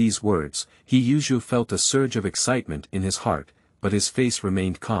hearing these words, He Yuzhu felt a surge of excitement in his heart, but his face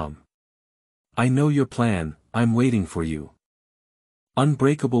remained calm. I know your plan, I'm waiting for you.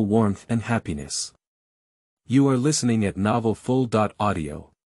 Unbreakable warmth and happiness. You are listening at novelfull.audio.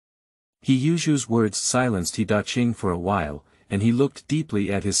 He Yuzhu's words silenced He Daqing for a while, and he looked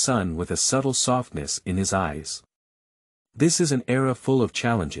deeply at his son with a subtle softness in his eyes. This is an era full of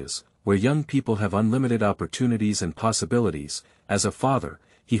challenges, where young people have unlimited opportunities and possibilities. As a father,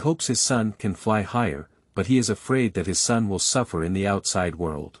 he hopes his son can fly higher, but he is afraid that his son will suffer in the outside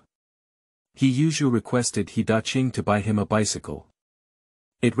world. He Yuzhu requested He Daqing to buy him a bicycle.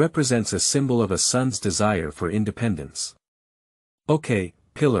 It represents a symbol of a son's desire for independence. Okay,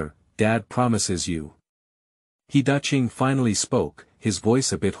 Pillar, Dad promises you. He Daqing finally spoke, his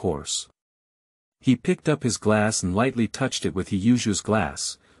voice a bit hoarse. He picked up his glass and lightly touched it with He Yuzhu's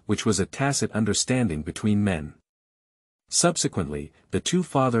glass, which was a tacit understanding between men. Subsequently, the two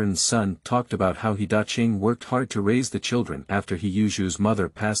father and son talked about how He Daqing worked hard to raise the children after He Yuzhu's mother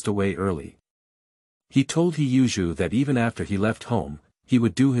passed away early. He told He Yuzhu that even after he left home, he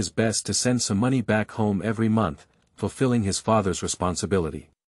would do his best to send some money back home every month, fulfilling his father's responsibility.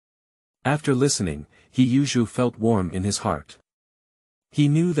 After listening, He Yuzhu felt warm in his heart. He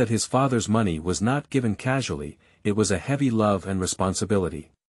knew that his father's money was not given casually, it was a heavy love and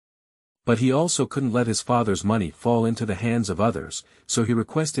responsibility. But he also couldn't let his father's money fall into the hands of others, so he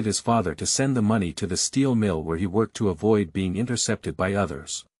requested his father to send the money to the steel mill where he worked to avoid being intercepted by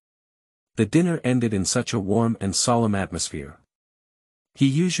others. The dinner ended in such a warm and solemn atmosphere.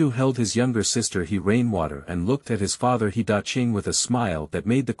 He Yuzhu held his younger sister He Rainwater and looked at his father He Daqing with a smile that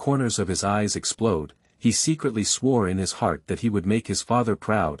made the corners of his eyes explode. He secretly swore in his heart that he would make his father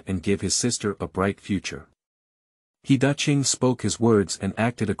proud and give his sister a bright future. He Daqing spoke his words and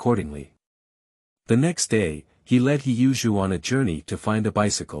acted accordingly. The next day, he led He Yuzhu on a journey to find a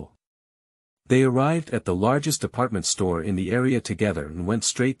bicycle. They arrived at the largest department store in the area together and went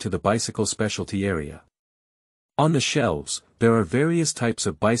straight to the bicycle specialty area. On the shelves, there are various types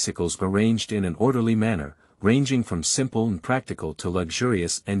of bicycles arranged in an orderly manner, ranging from simple and practical to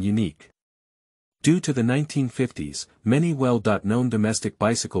luxurious and unique. Due to the 1950s, many well-known domestic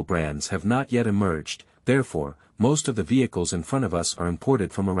bicycle brands have not yet emerged, therefore, most of the vehicles in front of us are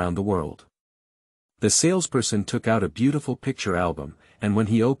imported from around the world. The salesperson took out a beautiful picture album, and when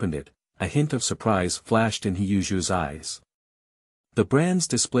he opened it, a hint of surprise flashed in He Yuzhu's eyes. The brands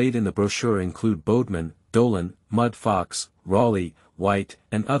displayed in the brochure include Bodeman, Dolan, Mud Fox, Raleigh, White,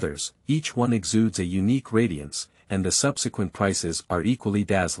 and others. Each one exudes a unique radiance, and the subsequent prices are equally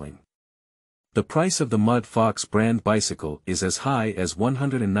dazzling. The price of the Mud Fox brand bicycle is as high as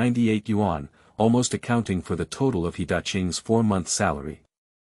 198 yuan, almost accounting for the total of He Daqing's 4-month salary.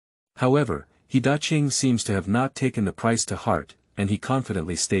 However, He Daqing seems to have not taken the price to heart, and he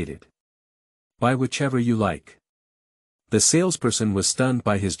confidently stated, "Buy whichever you like." The salesperson was stunned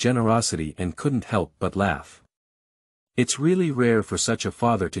by his generosity and couldn't help but laugh. It's really rare for such a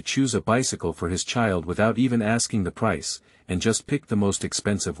father to choose a bicycle for his child without even asking the price, and just pick the most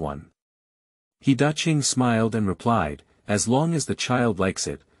expensive one. He Daqing smiled and replied, "As long as the child likes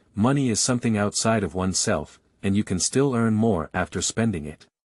it, money is something outside of oneself, and you can still earn more after spending it."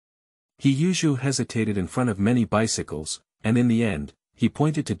 He Yuzhu hesitated in front of many bicycles, and in the end, he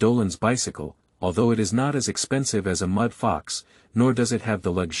pointed to Dolan's bicycle. Although it is not as expensive as a Mud Fox, nor does it have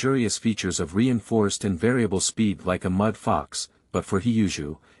the luxurious features of reinforced and variable speed like a Mud Fox, but for He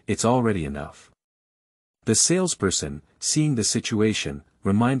Yuzhu, it's already enough. The salesperson, seeing the situation,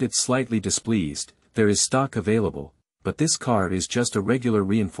 reminded slightly displeased, "There is stock available, but this car is just a regular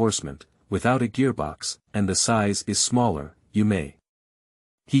reinforcement, without a gearbox, and the size is smaller, you may."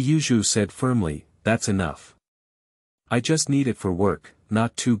 He Yuzhu said firmly, "That's enough. I just need it for work,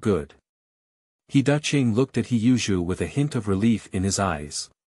 not too good." He Daqing looked at He Yuzhu with a hint of relief in his eyes.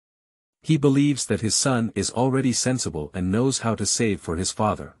 He believes that his son is already sensible and knows how to save for his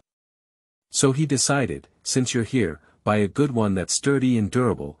father. So he decided, "Since you're here, buy a good one that's sturdy and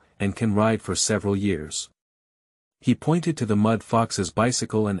durable, and can ride for several years." He pointed to the Mud Fox's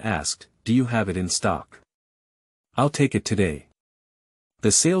bicycle and asked, "Do you have it in stock?" "I'll take it today."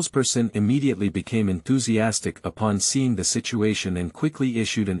 The salesperson immediately became enthusiastic upon seeing the situation and quickly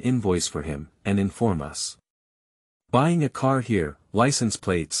issued an invoice for him, and informed us. Buying a car here, license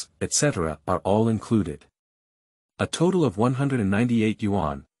plates, etc. are all included. A total of 198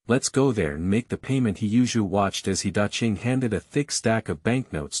 yuan, let's go there and make the payment. He Yuzhu watched as He Daqing handed a thick stack of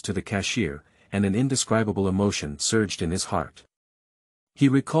banknotes to the cashier, and an indescribable emotion surged in his heart. He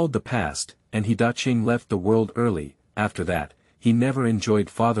recalled the past, and He Daqing left the world early. After that, he never enjoyed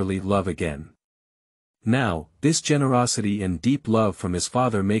fatherly love again. Now, this generosity and deep love from his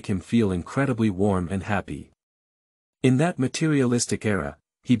father make him feel incredibly warm and happy. In that materialistic era,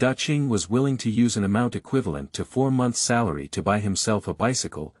 He Daqing was willing to use an amount equivalent to 4 months' salary to buy himself a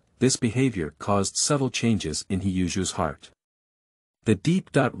bicycle. This behavior caused subtle changes in He Yuzhu's heart. The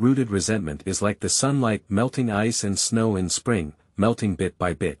deep-rooted resentment is like the sunlight melting ice and snow in spring, melting bit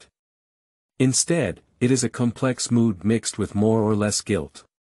by bit. Instead, it is a complex mood mixed with more or less guilt.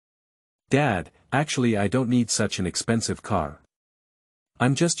 "Dad, actually I don't need such an expensive car.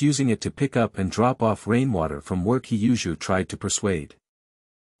 I'm just using it to pick up and drop off Rainwater from work." He Yuzhu tried to persuade.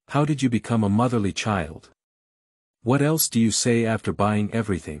 "How did you become a motherly child? What else do you say after buying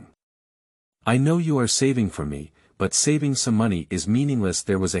everything? I know you are saving for me, but saving some money is meaningless."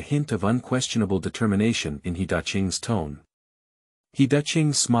 There was a hint of unquestionable determination in He Daqing's tone. He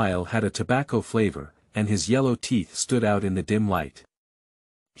Daqing's smile had a tobacco flavor, and his yellow teeth stood out in the dim light.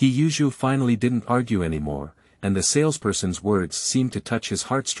 He Yuzhu finally didn't argue anymore, and the salesperson's words seemed to touch his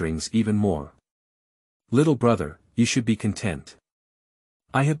heartstrings even more. "Little brother, you should be content.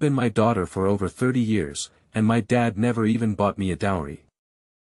 I have been my daughter for over 30 years, and my dad never even bought me a dowry.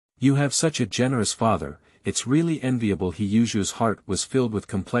 You have such a generous father, it's really enviable." He Yuzhu's heart was filled with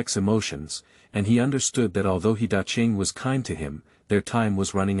complex emotions, and he understood that although He Daqing was kind to him, their time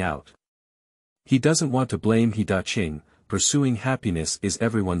was running out. He doesn't want to blame He Daqing, pursuing happiness is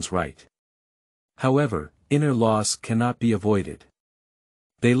everyone's right. However, inner loss cannot be avoided.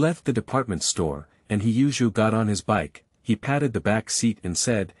 They left the department store, and He Yuzhu got on his bike. He patted the back seat and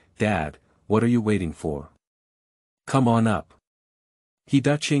said, "Dad, what are you waiting for? Come on up." He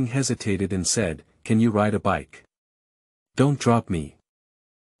Daqing hesitated and said, "Can you ride a bike? Don't drop me.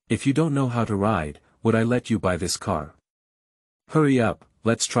 If you don't know how to ride, would I let you buy this car? Hurry up,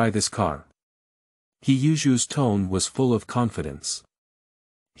 let's try this car." He Yuzhu's tone was full of confidence.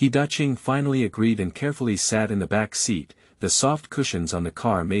 He Daqing finally agreed and carefully sat in the back seat. The soft cushions on the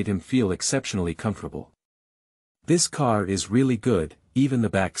car made him feel exceptionally comfortable. "This car is really good, even the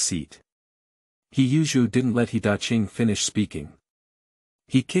back seat." He Yuzhu didn't let He Daqing finish speaking.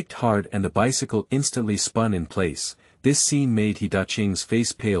 He kicked hard and the bicycle instantly spun in place. This scene made He Daqing's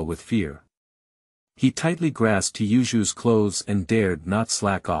face pale with fear. He tightly grasped He Yuzhu's clothes and dared not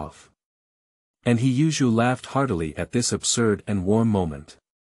slack off. And He Yuzhu laughed heartily at this absurd and warm moment.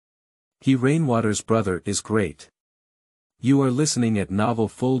 Rainwater's brother is great. You are listening at Novel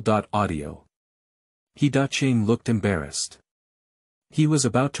Full.audio. He Daqing looked embarrassed. He was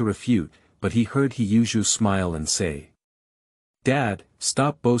about to refute, but he heard He Yuzhu smile and say, "Dad,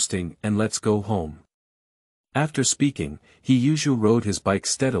 stop boasting and let's go home." After speaking, He Yuzhu rode his bike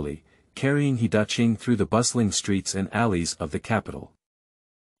steadily, carrying He Daqing through the bustling streets and alleys of the capital.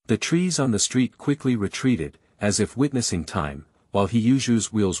 The trees on the street quickly retreated, as if witnessing time, while He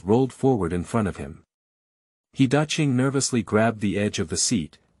Yuzhu's wheels rolled forward in front of him. He Daqing nervously grabbed the edge of the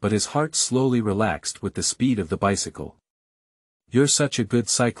seat, but his heart slowly relaxed with the speed of the bicycle. "You're such a good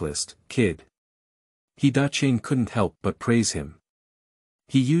cyclist, kid." He Daqing couldn't help but praise him.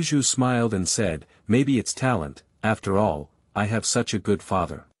 He Yuzhu smiled and said, "Maybe it's talent, after all, I have such a good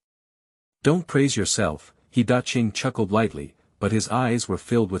father." "Don't praise yourself," He Daqing chuckled lightly, but his eyes were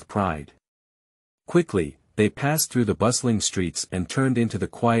filled with pride. Quickly, they passed through the bustling streets and turned into the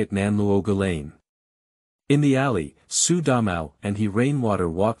quiet Nanluoga lane. In the alley, Su Damao and Rainwater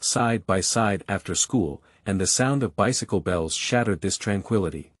walked side by side after school, and the sound of bicycle bells shattered this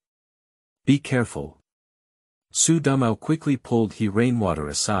tranquility. "Be careful." Su Damao quickly pulled Rainwater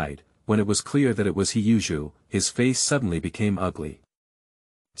aside. When it was clear that it was He Yuzhu, his face suddenly became ugly.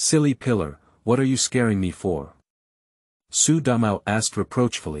 "Silly pillar, what are you scaring me for?" Su Damao asked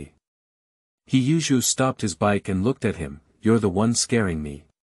reproachfully. He Yuzhu stopped his bike and looked at him. "You're the one scaring me.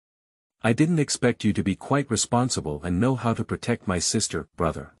 I didn't expect you to be quite responsible and know how to protect my sister,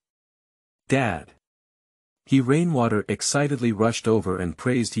 brother." "Dad!" Rainwater excitedly rushed over and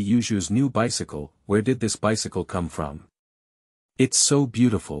praised He Yuzhu's new bicycle. "Where did this bicycle come from? It's so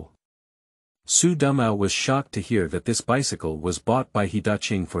beautiful." Su Damao was shocked to hear that this bicycle was bought by He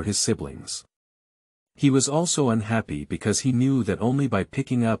Daqing for his siblings. He was also unhappy because he knew that only by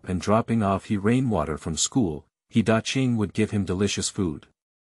picking up and dropping off Rainwater from school, He Daqing would give him delicious food.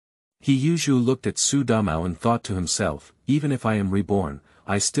 He Yuzhu looked at Su Damao and thought to himself, "Even if I am reborn,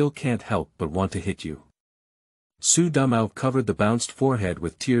 I still can't help but want to hit you." Su Damao covered the bounced forehead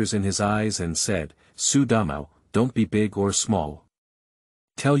with tears in his eyes and said, "Su Damao, don't be big or small.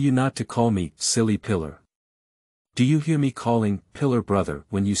 Tell you not to call me, silly pillar. Do you hear me calling, pillar brother,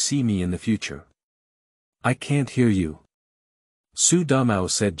 when you see me in the future?" "I can't hear you," Su Damao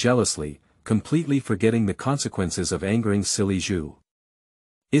said jealously, completely forgetting the consequences of angering silly Zhu.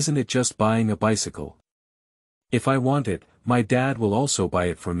 "Isn't it just buying a bicycle? If I want it, my dad will also buy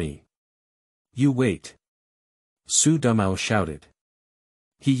it for me." "You wait," Su Damao shouted.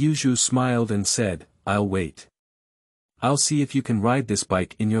 He Yuzhu smiled and said, "I'll wait. I'll see if you can ride this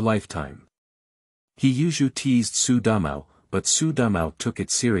bike in your lifetime." He Yuzhu teased Su Damao, but Su Damao took it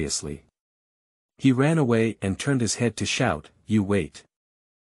seriously. He ran away and turned his head to shout, "You wait.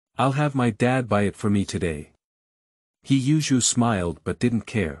 I'll have my dad buy it for me today." He Yuzhu smiled but didn't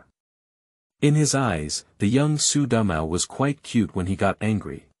care. In his eyes, the young Su Damao was quite cute when he got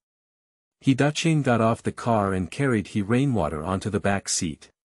angry. He Daqing got off the car and carried Rainwater onto the back seat.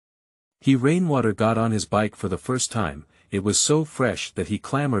 Rainwater got on his bike for the first time. It was so fresh that he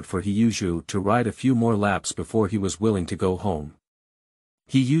clamored for He Yuzhu to ride a few more laps before he was willing to go home.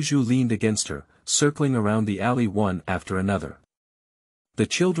 He Yuzhu leaned against her, circling around the alley one after another. The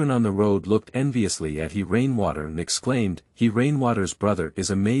children on the road looked enviously at Rainwater and exclaimed, "Rainwater's brother is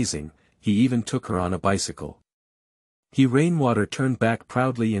amazing, he even took her on a bicycle." Rainwater turned back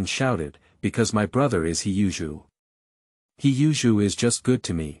proudly and shouted, because my brother is He Yuzhu. He Yuzhu is just good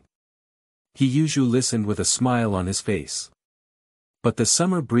to me. He Yuzhu listened with a smile on his face. But the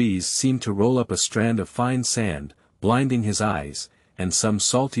summer breeze seemed to roll up a strand of fine sand, blinding his eyes, and some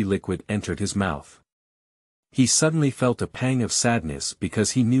salty liquid entered his mouth. He suddenly felt a pang of sadness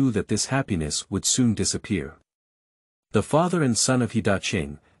because he knew that this happiness would soon disappear. The father and son of He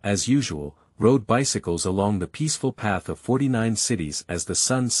Daqing, as usual, rode bicycles along the peaceful path of 49 cities as the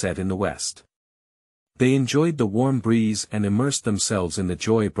sun set in the west. They enjoyed the warm breeze and immersed themselves in the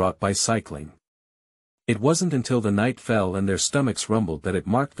joy brought by cycling. It wasn't until the night fell and their stomachs rumbled that it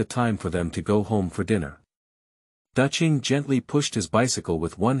marked the time for them to go home for dinner. Daqing gently pushed his bicycle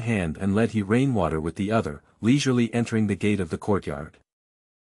with one hand and led He Rainwater with the other, leisurely entering the gate of the courtyard.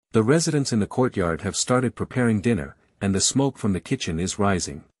 The residents in the courtyard have started preparing dinner, and the smoke from the kitchen is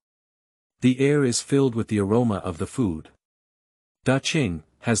rising. The air is filled with the aroma of the food. Daqing,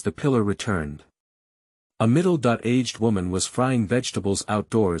 has the pillar returned? A middle-aged woman was frying vegetables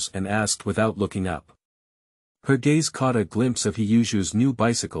outdoors and asked without looking up. Her gaze caught a glimpse of He Yuzhu's new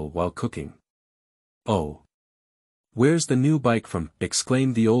bicycle while cooking. "Oh! Where's the new bike from?"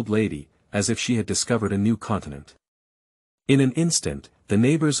 exclaimed the old lady, as if she had discovered a new continent. In an instant, the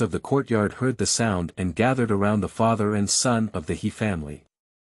neighbors of the courtyard heard the sound and gathered around the father and son of the He family.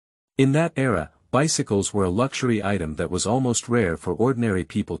 In that era, bicycles were a luxury item that was almost rare for ordinary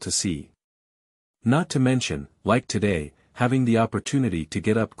people to see. Not to mention, like today, having the opportunity to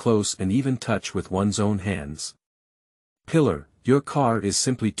get up close and even touch with one's own hands. "Pillar, your car is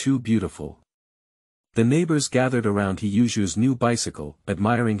simply too beautiful." The neighbors gathered around He Yuzhu's new bicycle,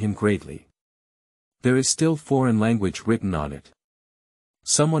 admiring him greatly. There is still foreign language written on it.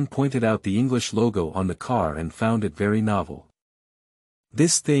 Someone pointed out the English logo on the car and found it very novel.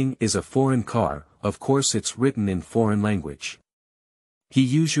 "This thing is a foreign car, of course it's written in foreign language." He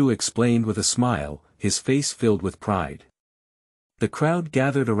Yuzhu explained with a smile, his face filled with pride. The crowd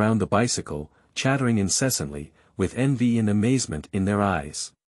gathered around the bicycle, chattering incessantly, with envy and amazement in their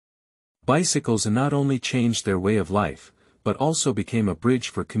eyes. Bicycles not only changed their way of life, but also became a bridge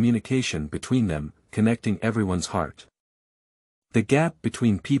for communication between them, connecting everyone's heart. The gap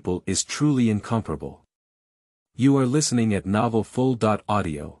between people is truly incomparable. You are listening at Novel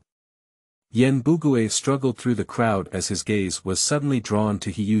Full.audio. Yen Bugue struggled through the crowd as his gaze was suddenly drawn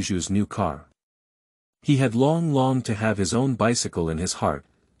to He Yuzhu's new car. He had long longed to have his own bicycle in his heart,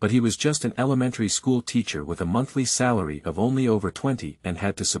 but he was just an elementary school teacher with a monthly salary of only over 20 and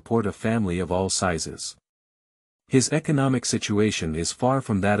had to support a family of all sizes. His economic situation is far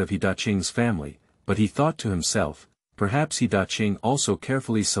from that of He Daqing's family, but he thought to himself, perhaps He Daqing also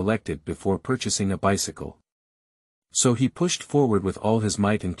carefully selected before purchasing a bicycle. So he pushed forward with all his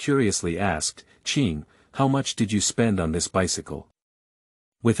might and curiously asked, "Qing, how much did you spend on this bicycle?"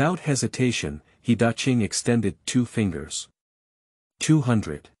 Without hesitation, He Daqing extended 2 fingers.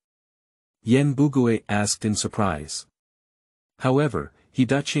 200. Yen Bugue asked in surprise. However, He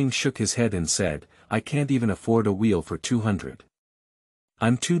Daqing shook his head and said, "I can't even afford a wheel for 200.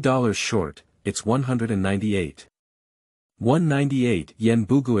 I'm $2 short, it's 198. 198. Yen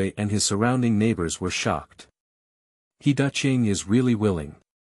Bugue and his surrounding neighbors were shocked. He Daqing is really willing.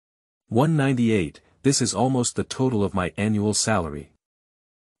 198, this is almost the total of my annual salary.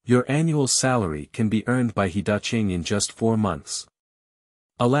 Your annual salary can be earned by He Daqing in just 4 months.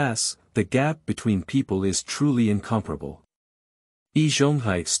 Alas, the gap between people is truly incomparable. Yi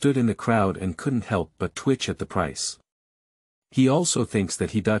Zhonghai stood in the crowd and couldn't help but twitch at the price. He also thinks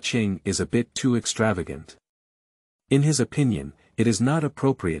that He Daqing is a bit too extravagant. In his opinion, it is not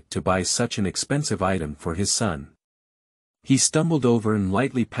appropriate to buy such an expensive item for his son. He stumbled over and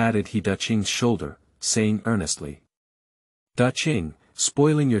lightly patted He Daqing's shoulder, saying earnestly, "Daqing,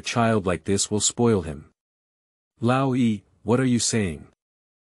 spoiling your child like this will spoil him." "Lao Yi, what are you saying?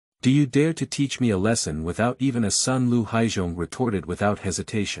 Do you dare to teach me a lesson without even a son?" Lu Haizhong retorted without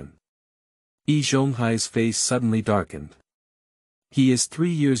hesitation. Yi Zhonghai's face suddenly darkened. He is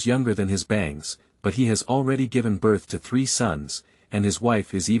 3 years younger than his bangs, but he has already given birth to 3 sons, and his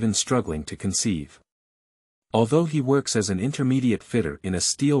wife is even struggling to conceive. Although he works as an intermediate fitter in a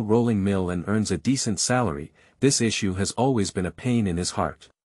steel rolling mill and earns a decent salary, this issue has always been a pain in his heart.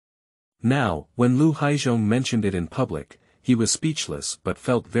 Now, when Lu Haizhong mentioned it in public, he was speechless but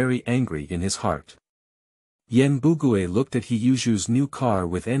felt very angry in his heart. Yen Bugue looked at He Yuzhu's new car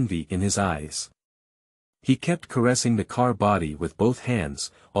with envy in his eyes. He kept caressing the car body with both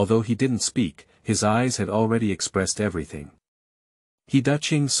hands, although he didn't speak, his eyes had already expressed everything. He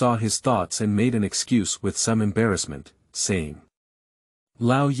Daqing saw his thoughts and made an excuse with some embarrassment, saying,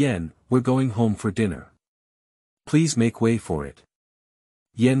 "Lao Yen, we're going home for dinner. Please make way for it.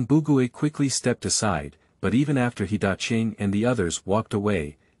 Yan Bugui quickly stepped aside, but even after He Daqing and the others walked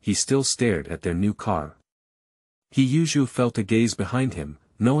away, he still stared at their new car. He Yuzhu felt a gaze behind him,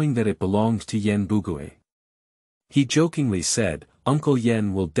 knowing that it belonged to Yan Bugui. He jokingly said, "Uncle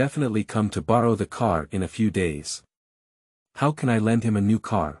Yan will definitely come to borrow the car in a few days. How can I lend him a new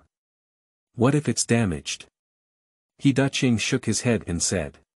car? What if it's damaged?" He Daqing shook his head and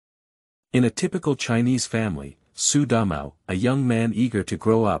said. In a typical Chinese family, Su Damao, a young man eager to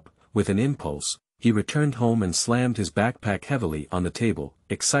grow up, with an impulse, he returned home and slammed his backpack heavily on the table,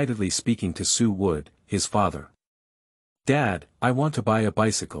 excitedly speaking to Su Wood, his father. "Dad, I want to buy a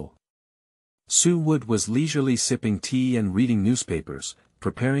bicycle." Su Wood was leisurely sipping tea and reading newspapers,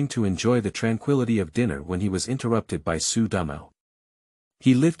 preparing to enjoy the tranquility of dinner when he was interrupted by Su Damao.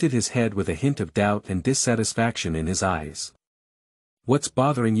 He lifted his head with a hint of doubt and dissatisfaction in his eyes. "What's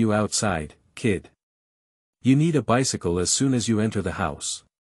bothering you outside, kid? You need a bicycle as soon as you enter the house."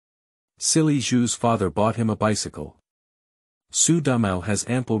 Silly Zhu's father bought him a bicycle. Su Damao has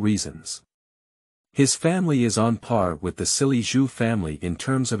ample reasons. His family is on par with the Silly Zhu family in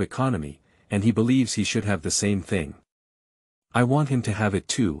terms of economy, and he believes he should have the same thing. I want him to have it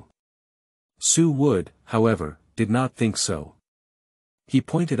too. Su Wood, however, did not think so. He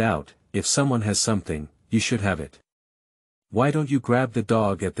pointed out, if someone has something, you should have it. Why don't you grab the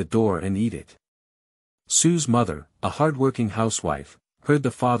dog at the door and eat it? Su's mother, a hard-working housewife, heard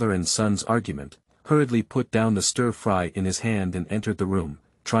the father and son's argument, hurriedly put down the stir-fry in his hand and entered the room,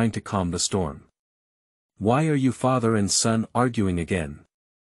 trying to calm the storm. Why are you father and son arguing again?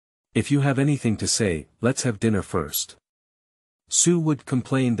 If you have anything to say, let's have dinner first. Su Wood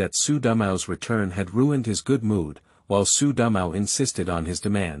complained that Su Damao's return had ruined his good mood, while Su Damao insisted on his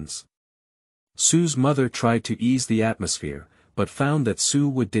demands. Su's mother tried to ease the atmosphere, but found that Su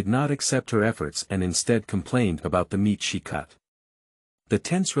Wood did not accept her efforts and instead complained about the meat she cut. The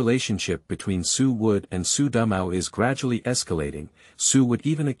tense relationship between Su Wood and Su Damao is gradually escalating. Su Wood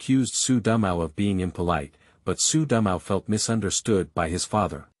even accused Su Damao of being impolite, but Su Damao felt misunderstood by his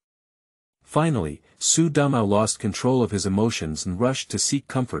father. Finally, Su Damao lost control of his emotions and rushed to seek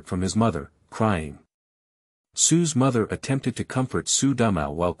comfort from his mother, crying. Su's mother attempted to comfort Su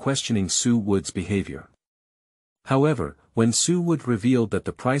Damao while questioning Su Wood's behavior. However, when Su Wood revealed that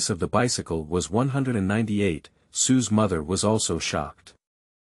the price of the bicycle was 198, Su's mother was also shocked.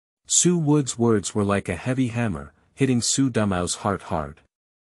 Su Wood's words were like a heavy hammer, hitting Su Damao's heart hard.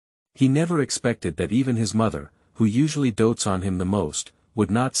 He never expected that even his mother, who usually dotes on him the most,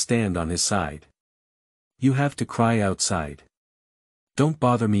 would not stand on his side. You have to cry outside. Don't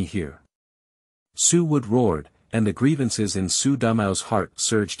bother me here. Su Wood roared, and the grievances in Su Damao's heart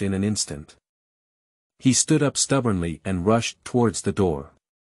surged in an instant. He stood up stubbornly and rushed towards the door.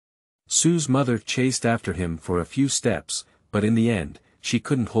 Su's mother chased after him for a few steps, but in the end, she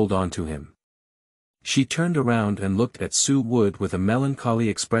couldn't hold on to him. She turned around and looked at Su Wood with a melancholy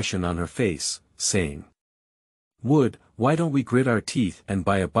expression on her face, saying, "Wood, why don't we grit our teeth and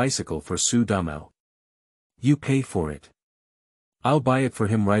buy a bicycle for Su Damao? You pay for it. I'll buy it for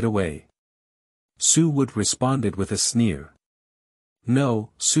him right away." Su Wood responded with a sneer.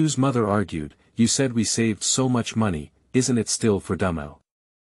 "No," Su's mother argued, "you said we saved so much money, isn't it still for Damao?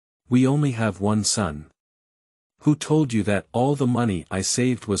 We only have one son. Who told you that all the money I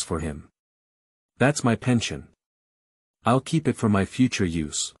saved was for him? That's my pension. I'll keep it for my future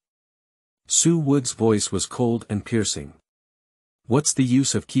use." Su Wood's voice was cold and piercing. "What's the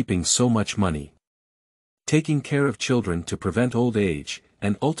use of keeping so much money? Taking care of children to prevent old age,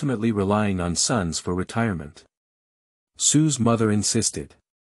 and ultimately relying on sons for retirement." Su's mother insisted.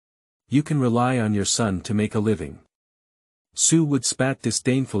 "You can rely on your son to make a living." Su Wood spat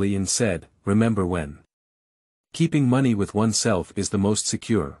disdainfully and said, "Remember when? Keeping money with oneself is the most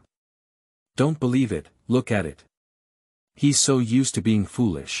secure. Don't believe it, look at it. He's so used to being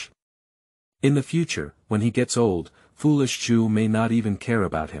foolish. In the future, when he gets old, foolish Zhu may not even care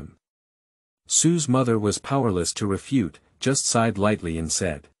about him." Su's mother was powerless to refute, just sighed lightly and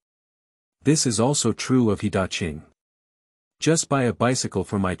said. "This is also true of He Daqing. Just buy a bicycle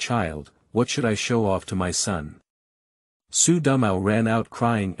for my child, what should I show off to my son?" Su Damao ran out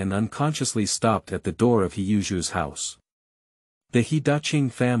crying and unconsciously stopped at the door of He Yuzhu's house. The He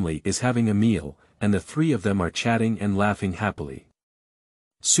Daqing family is having a meal, and the three of them are chatting and laughing happily.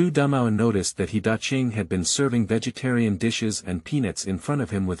 Su Damao noticed that He Daqing had been serving vegetarian dishes and peanuts in front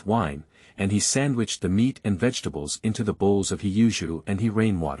of him with wine, and he sandwiched the meat and vegetables into the bowls of He Yuzhu and He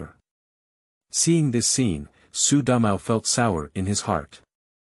Rainwater. Seeing this scene, Su Damao felt sour in his heart.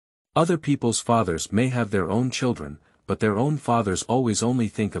 Other people's fathers may have their own children, but their own fathers always only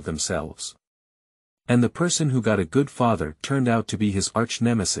think of themselves. And the person who got a good father turned out to be his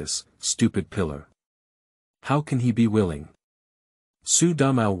arch-nemesis, stupid pillar. How can he be willing? Su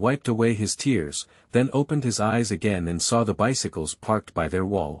Damao wiped away his tears, then opened his eyes again and saw the bicycles parked by their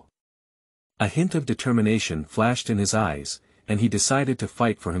wall. A hint of determination flashed in his eyes, and he decided to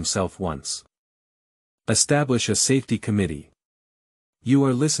fight for himself once. Establish a safety committee. You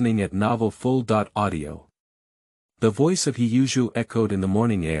are listening at Novel Full.audio. The voice of He Yuzhu echoed in the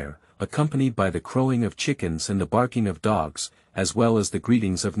morning air, accompanied by the crowing of chickens and the barking of dogs, as well as the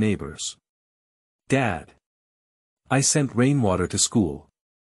greetings of neighbors. Dad. I sent Rainwater to school.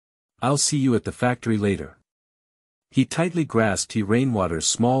 I'll see you at the factory later. He tightly grasped Rainwater's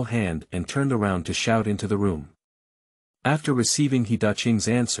small hand and turned around to shout into the room. After receiving He Daqing's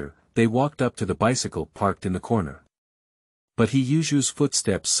answer, they walked up to the bicycle parked in the corner. But He Yuzhu's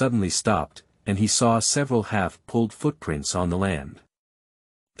footsteps suddenly stopped, and he saw several half-pulled footprints on the land.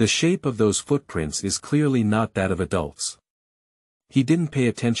 The shape of those footprints is clearly not that of adults. He didn't pay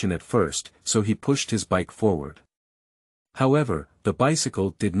attention at first, so he pushed his bike forward. However, the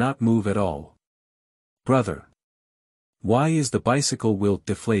bicycle did not move at all. Brother. Why is the bicycle wheel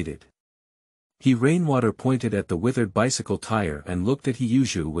deflated? Rainwater pointed at the withered bicycle tire and looked at He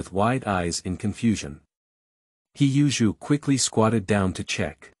Yuzhu with wide eyes in confusion. He Yuzhu quickly squatted down to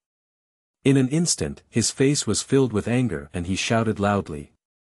check. In an instant, his face was filled with anger and he shouted loudly.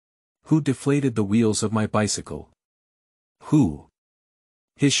 Who deflated the wheels of my bicycle? Who?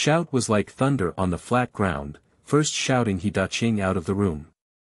 His shout was like thunder on the flat ground, first shouting He Daqing out of the room.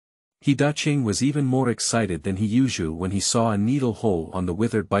 He Daqing was even more excited than He Yuzhu when he saw a needle hole on the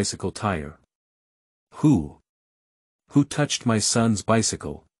withered bicycle tire. Who? Who touched my son's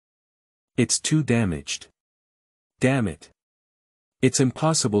bicycle? It's too damaged. Damn it. It's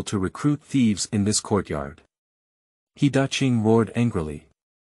impossible to recruit thieves in this courtyard. He Daqing roared angrily.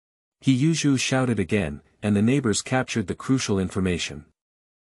 He Yuzhu shouted again, and the neighbors captured the crucial information.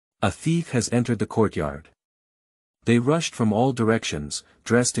 A thief has entered the courtyard. They rushed from all directions,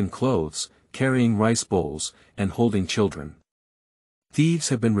 dressed in clothes, carrying rice bowls, and holding children. Thieves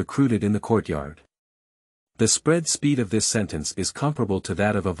have been recruited in the courtyard. The spread speed of this sentence is comparable to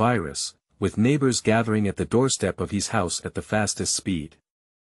that of a virus, with neighbors gathering at the doorstep of his house at the fastest speed.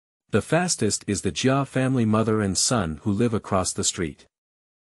 The fastest is the Jia family mother and son who live across the street.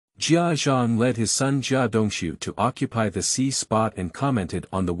 Jia Zhang led his son Jia Dongshu to occupy the C spot and commented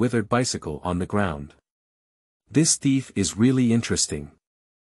on the withered bicycle on the ground. This thief is really interesting.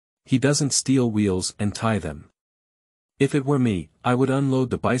 He doesn't steal wheels and tie them. If it were me, I would unload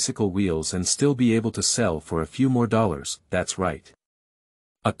the bicycle wheels and still be able to sell for a few more dollars, that's right.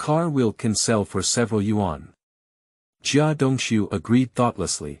 A car wheel can sell for several yuan. Jia Dongshu agreed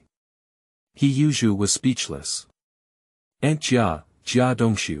thoughtlessly. He Yuzhu was speechless. Aunt Jia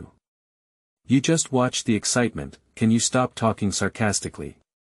Dongshu. You just watch the excitement, can you stop talking sarcastically?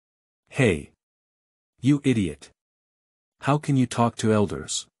 Hey. You idiot. How can you talk to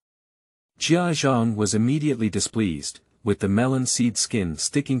elders? Jia Zhang was immediately displeased, with the melon seed skin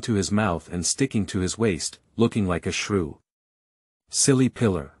sticking to his mouth and sticking to his waist, looking like a shrew. Silly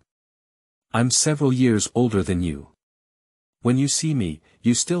pillar. I'm several years older than you. When you see me,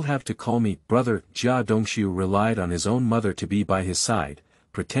 you still have to call me brother. Jia Dongshu relied on his own mother to be by his side,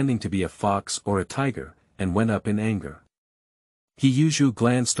 pretending to be a fox or a tiger, and went up in anger. He Yuzhu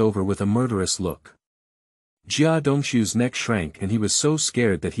glanced over with a murderous look. Jia Dongshu's neck shrank and he was so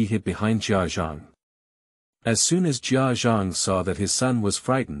scared that he hid behind Jia Zhang. As soon as Jia Zhang saw that his son was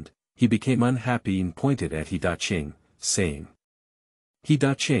frightened, he became unhappy and pointed at He Daqing, saying, He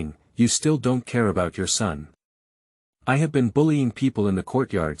Daqing, you still don't care about your son. I have been bullying people in the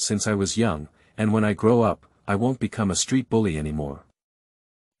courtyard since I was young, and when I grow up, I won't become a street bully anymore.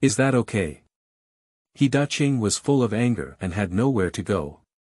 Is that okay? He Daqing was full of anger and had nowhere to go.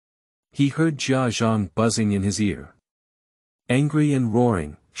 He heard Jia Zhang buzzing in his ear. Angry and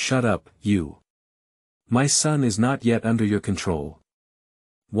roaring, shut up, you. My son is not yet under your control.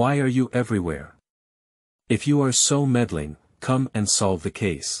 Why are you everywhere? If you are so meddling, come and solve the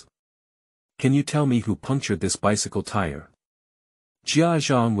case. Can you tell me who punctured this bicycle tire? Jia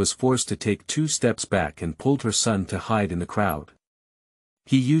Zhang was forced to take 2 steps back and pulled her son to hide in the crowd.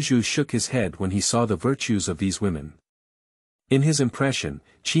 He Yuzhu shook his head when he saw the virtues of these women. In his impression,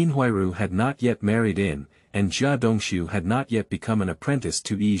 Qinhuai Ru had not yet married in, and Jia Dongshu had not yet become an apprentice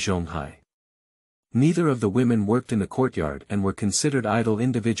to Yi Zhonghai. Neither of the women worked in the courtyard and were considered idle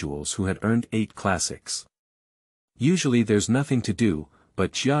individuals who had earned 8 classics. Usually there's nothing to do,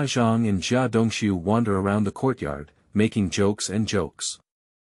 but Jia Zhang and Jia Dongshu wander around the courtyard, making jokes and jokes.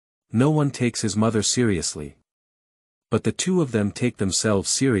 No one takes his mother seriously. But the two of them take themselves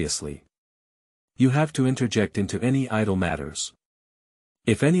seriously. You have to interject into any idle matters.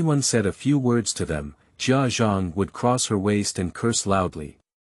 If anyone said a few words to them, Jia Zhang would cross her waist and curse loudly.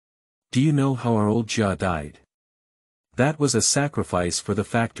 Do you know how our old Jia died? That was a sacrifice for the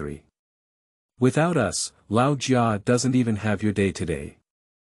factory. Without us, Lao Jia doesn't even have your day today.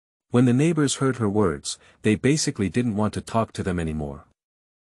 When the neighbors heard her words, they basically didn't want to talk to them anymore.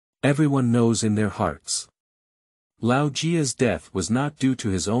 Everyone knows in their hearts. Lao Jia's death was not due to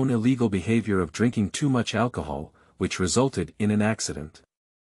his own illegal behavior of drinking too much alcohol, which resulted in an accident.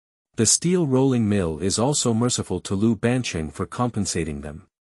 The steel rolling mill is also merciful to Lu Bancheng for compensating them.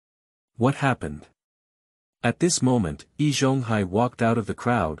 What happened? At this moment, Yi Zhonghai walked out of the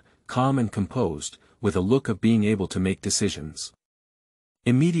crowd, calm and composed, with a look of being able to make decisions.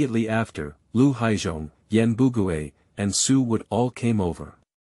 Immediately after, Lu Haizhong, Yan Bugui, and Su Wood all came over.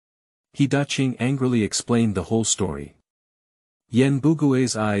 He Daqing angrily explained the whole story. Yan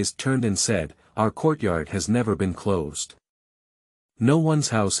Bugui's eyes turned and said, "Our courtyard has never been closed. No one's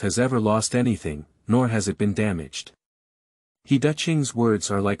house has ever lost anything, nor has it been damaged." He Daqing's words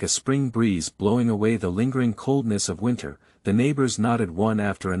are like a spring breeze blowing away the lingering coldness of winter. The neighbors nodded one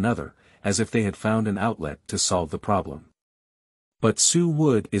after another, as if they had found an outlet to solve the problem. But Su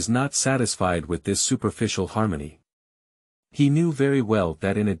Wood is not satisfied with this superficial harmony. He knew very well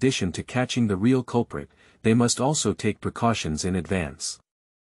that in addition to catching the real culprit, they must also take precautions in advance.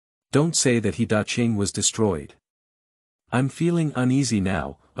 Don't say that He Daqing was destroyed. I'm feeling uneasy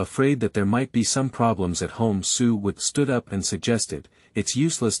now, afraid that there might be some problems at home. Su Wood stood up and suggested, it's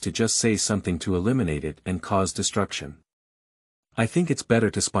useless to just say something to eliminate it and cause destruction. I think it's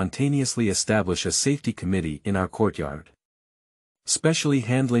better to spontaneously establish a safety committee in our courtyard. Specially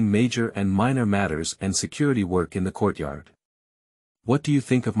handling major and minor matters and security work in the courtyard. What do you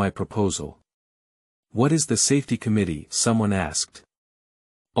think of my proposal? What is the safety committee? Someone asked.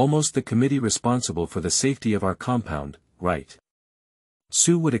 Almost the committee responsible for the safety of our compound, right?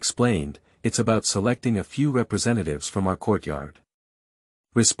 Su Wood explained, it's about selecting a few representatives from our courtyard.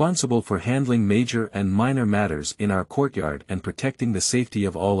 Responsible for handling major and minor matters in our courtyard and protecting the safety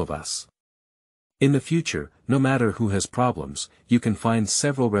of all of us. In the future, no matter who has problems, you can find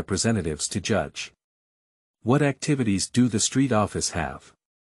several representatives to judge. What activities do the street office have?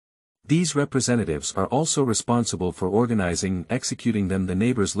 These representatives are also responsible for organizing and executing them. The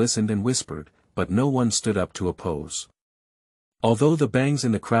neighbors listened and whispered, but no one stood up to oppose. Although the bangs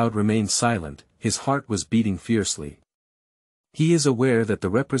in the crowd remained silent, his heart was beating fiercely. He is aware that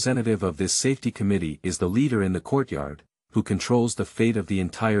the representative of this safety committee is the leader in the courtyard, who controls the fate of the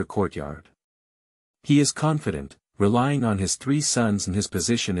entire courtyard. He is confident, relying on his 3 sons and his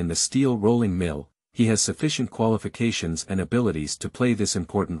position in the steel rolling mill, he has sufficient qualifications and abilities to play this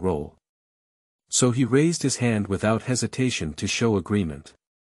important role. So he raised his hand without hesitation to show agreement.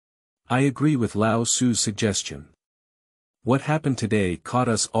 I agree with Lao Su's suggestion. What happened today caught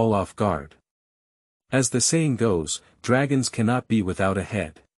us all off guard. As the saying goes, dragons cannot be without a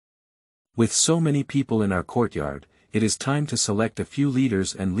head. With so many people in our courtyard, it is time to select a few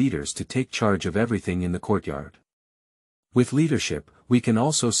leaders to take charge of everything in the courtyard. With leadership, we can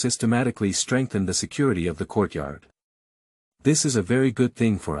also systematically strengthen the security of the courtyard. This is a very good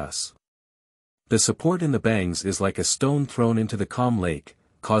thing for us. The support in the bangs is like a stone thrown into the calm lake,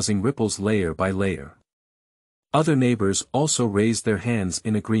 causing ripples layer by layer. Other neighbors also raised their hands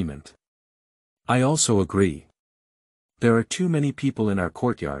in agreement. I also agree. There are too many people in our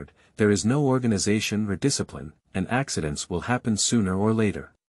courtyard, there is no organization or discipline, and accidents will happen sooner or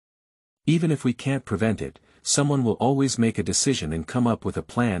later. Even if we can't prevent it, someone will always make a decision and come up with a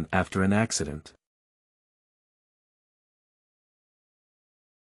plan after an accident.